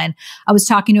someone. I was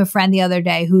talking to a friend the other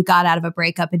day who got out of a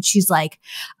breakup and she's like,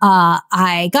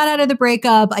 I got out of the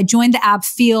breakup. I joined the app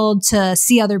field to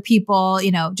see other people,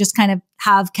 just kind of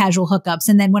have casual hookups.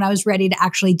 And then when I was ready to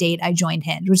actually date, I joined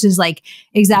Hinge, which is like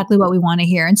exactly what we want to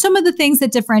hear. And some of the things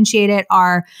that differentiate it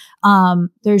are,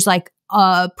 there's like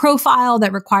a profile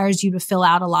that requires you to fill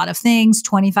out a lot of things.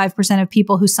 25% of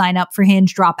people who sign up for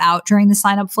Hinge drop out during the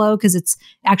sign up flow because it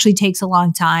actually takes a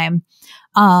long time.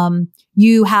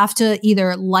 You have to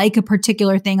either like a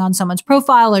particular thing on someone's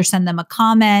profile or send them a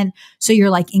comment. So you're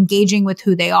like engaging with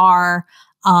who they are.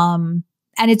 And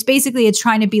it's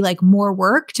trying to be like more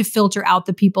work to filter out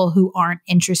the people who aren't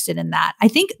interested in that. I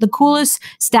think the coolest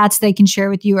stats they can share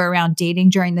with you are around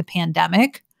dating during the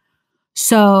pandemic.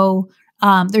 So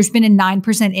there's been a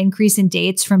 9% increase in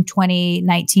dates from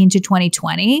 2019 to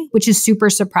 2020, which is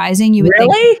super surprising. You would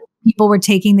think people were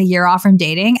taking the year off from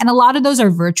dating. And a lot of those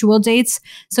are virtual dates.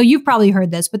 So you've probably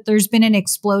heard this, but there's been an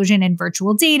explosion in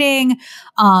virtual dating.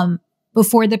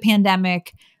 Before the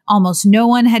pandemic, almost no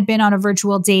one had been on a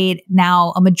virtual date.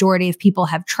 Now a majority of people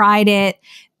have tried it.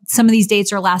 Some of these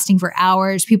dates are lasting for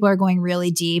hours. People are going really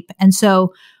deep. And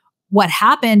so what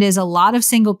happened is a lot of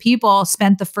single people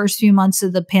spent the first few months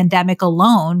of the pandemic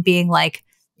alone being like,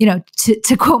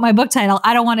 to quote my book title,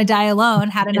 I don't want to die alone,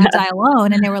 how to not die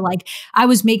alone. And they were like, I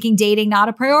was making dating not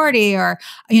a priority, or,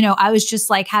 I was just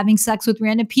like having sex with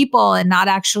random people and not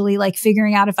actually like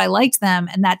figuring out if I liked them.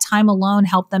 And that time alone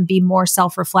helped them be more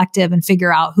self-reflective and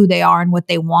figure out who they are and what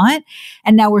they want.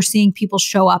 And now we're seeing people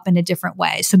show up in a different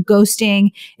way. So ghosting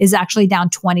is actually down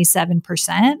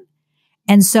 27%.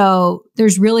 And so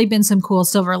there's really been some cool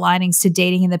silver linings to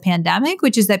dating in the pandemic,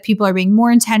 which is that people are being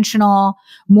more intentional,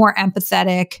 more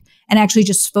empathetic, and actually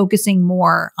just focusing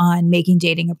more on making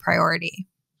dating a priority.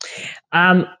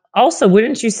 Also,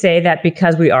 wouldn't you say that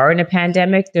because we are in a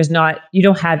pandemic, you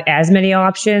don't have as many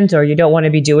options, or you don't want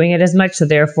to be doing it as much? So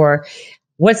therefore,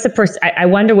 what's I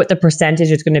wonder what the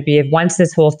percentage is going to be if once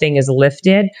this whole thing is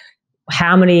lifted,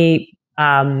 how many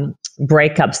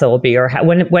breakups there will be, or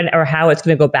how it's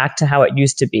going to go back to how it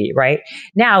used to be right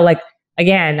now. Like,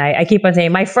 again, I keep on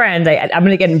saying my friends, I'm going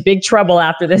to get in big trouble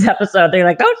after this episode. They're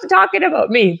like, don't be talking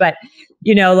about me. But,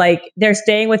 like they're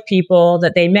staying with people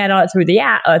that they met through these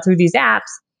apps,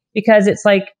 because it's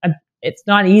like, it's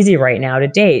not easy right now to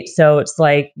date. So it's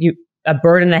like a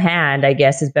bird in the hand, I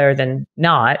guess, is better than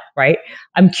not. Right.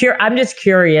 I'm just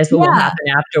curious what will happen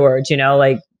afterwards.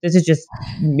 Like, this is just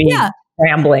me.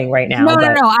 Rambling right now. No.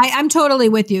 I'm totally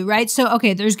with you, right? So,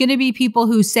 okay, there's going to be people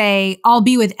who say, I'll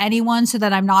be with anyone so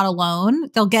that I'm not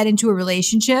alone. They'll get into a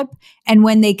relationship. And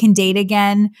when they can date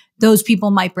again, those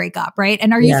people might break up, right?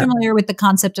 And are you familiar with the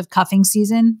concept of cuffing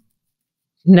season?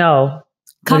 No.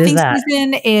 Cuffing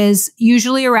season is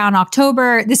usually around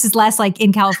October. This is less like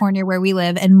in California where we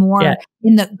live, and more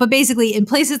but basically in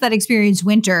places that experience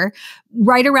winter,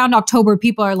 right around October,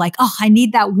 people are like, oh, I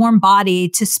need that warm body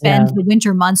to spend the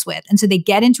winter months with. And so they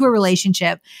get into a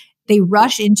relationship, they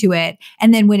rush into it.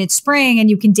 And then when it's spring and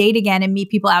you can date again and meet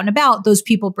people out and about, those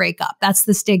people break up. That's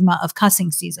the stigma of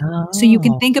cussing season. Oh. So you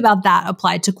can think about that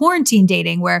applied to quarantine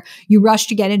dating, where you rush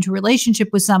to get into a relationship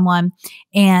with someone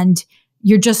and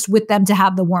you're just with them to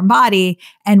have the warm body.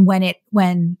 And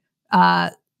when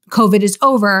COVID is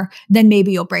over, then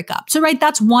maybe you'll break up. So, right,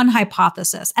 that's one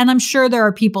hypothesis. And I'm sure there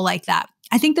are people like that.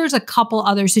 I think there's a couple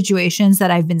other situations that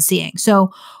I've been seeing.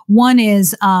 So one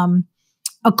is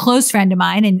a close friend of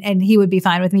mine, and he would be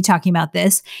fine with me talking about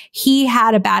this. He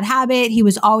had a bad habit. He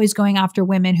was always going after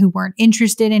women who weren't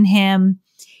interested in him.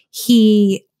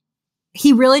 He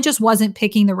really just wasn't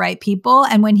picking the right people.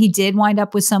 And when he did wind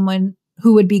up with someone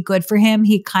who would be good for him,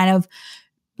 he kind of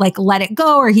like let it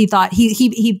go, or he thought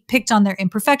he picked on their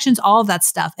imperfections, all of that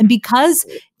stuff. And because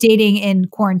dating in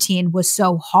quarantine was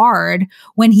so hard,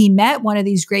 when he met one of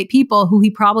these great people who he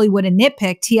probably would have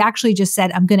nitpicked, he actually just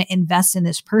said, I'm going to invest in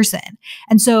this person.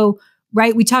 And so,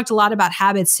 right, we talked a lot about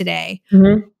habits today.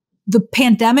 Mm-hmm. The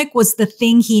pandemic was the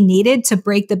thing he needed to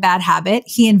break the bad habit.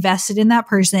 He invested in that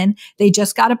person. They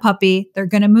just got a puppy. They're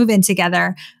going to move in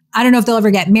together. I don't know if they'll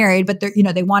ever get married, but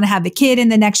they want to have the kid in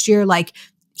the next year. Like,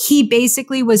 he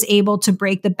basically was able to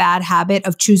break the bad habit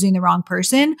of choosing the wrong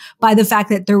person by the fact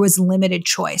that there was limited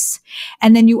choice.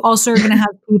 And then you also are going to have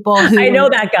people who I know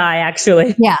that guy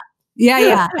actually. Yeah.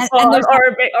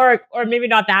 Or maybe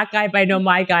not that guy, but I know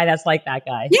my guy that's like that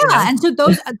guy. Yeah. And so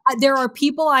those, there are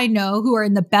people I know who are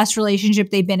in the best relationship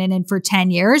they've been in for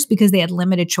 10 years because they had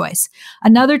limited choice.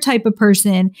 Another type of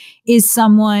person is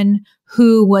someone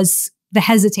who was the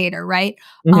hesitator, right?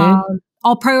 Mm-hmm.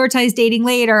 I'll prioritize dating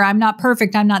later. I'm not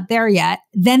perfect. I'm not there yet.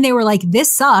 Then they were like,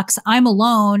 this sucks. I'm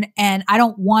alone and I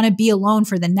don't want to be alone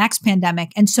for the next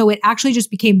pandemic. And so it actually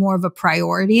just became more of a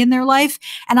priority in their life.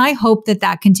 And I hope that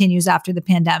that continues after the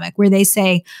pandemic, where they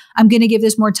say, I'm going to give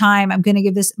this more time. I'm going to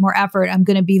give this more effort. I'm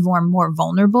going to be more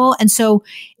vulnerable. And so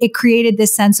it created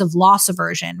this sense of loss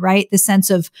aversion, right? The sense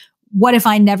of, what if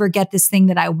I never get this thing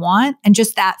that I want? And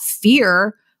just that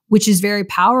fear, which is very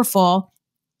powerful,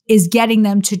 is getting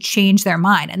them to change their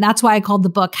mind. And that's why I called the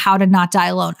book How to Not Die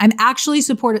Alone. I'm actually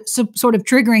sort of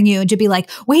triggering you to be like,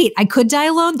 wait, I could die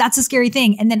alone? That's a scary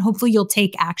thing. And then hopefully you'll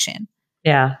take action.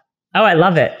 Yeah. Oh, I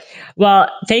love it. Well,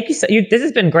 thank you. This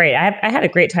has been great. I had a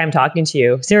great time talking to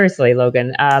you. Seriously,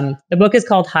 Logan. The book is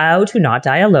called How to Not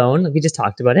Die Alone. We just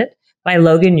talked about it, by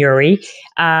Logan Ury.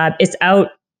 It's out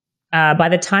by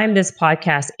the time this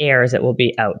podcast airs, it will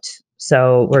be out.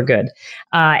 So we're good.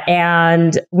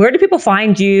 And where do people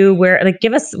find you? Where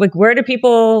do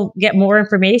people get more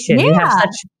information? Yeah.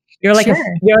 You're like a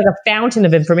fountain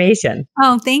of information.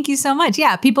 Oh, thank you so much.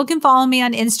 Yeah. People can follow me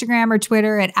on Instagram or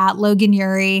Twitter at Logan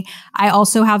Ury. I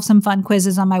also have some fun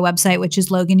quizzes on my website, which is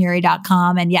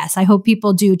loganury.com. And yes, I hope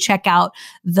people do check out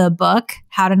the book,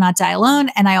 How to Not Die Alone.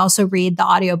 And I also read the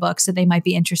audiobook, so they might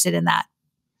be interested in that.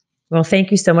 Well,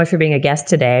 thank you so much for being a guest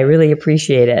today. I really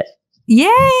appreciate it. Yay.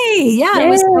 Yeah, Yay. It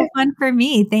was so fun for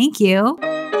me. Thank you.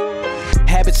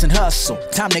 Habits and hustle,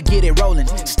 time to get it rolling.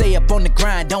 Stay up on the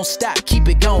grind, don't stop, keep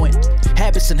it going.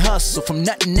 Habits and hustle, from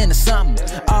nothing into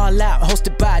something. All Out,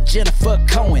 hosted by Jennifer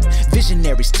Cohen.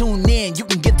 Visionaries, tune in, you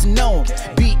can get to know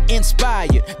them. Be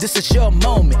inspired, this is your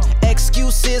moment.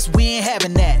 Excuses, we ain't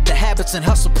having that. The Habits and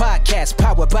Hustle podcast,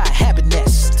 powered by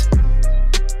Happiness.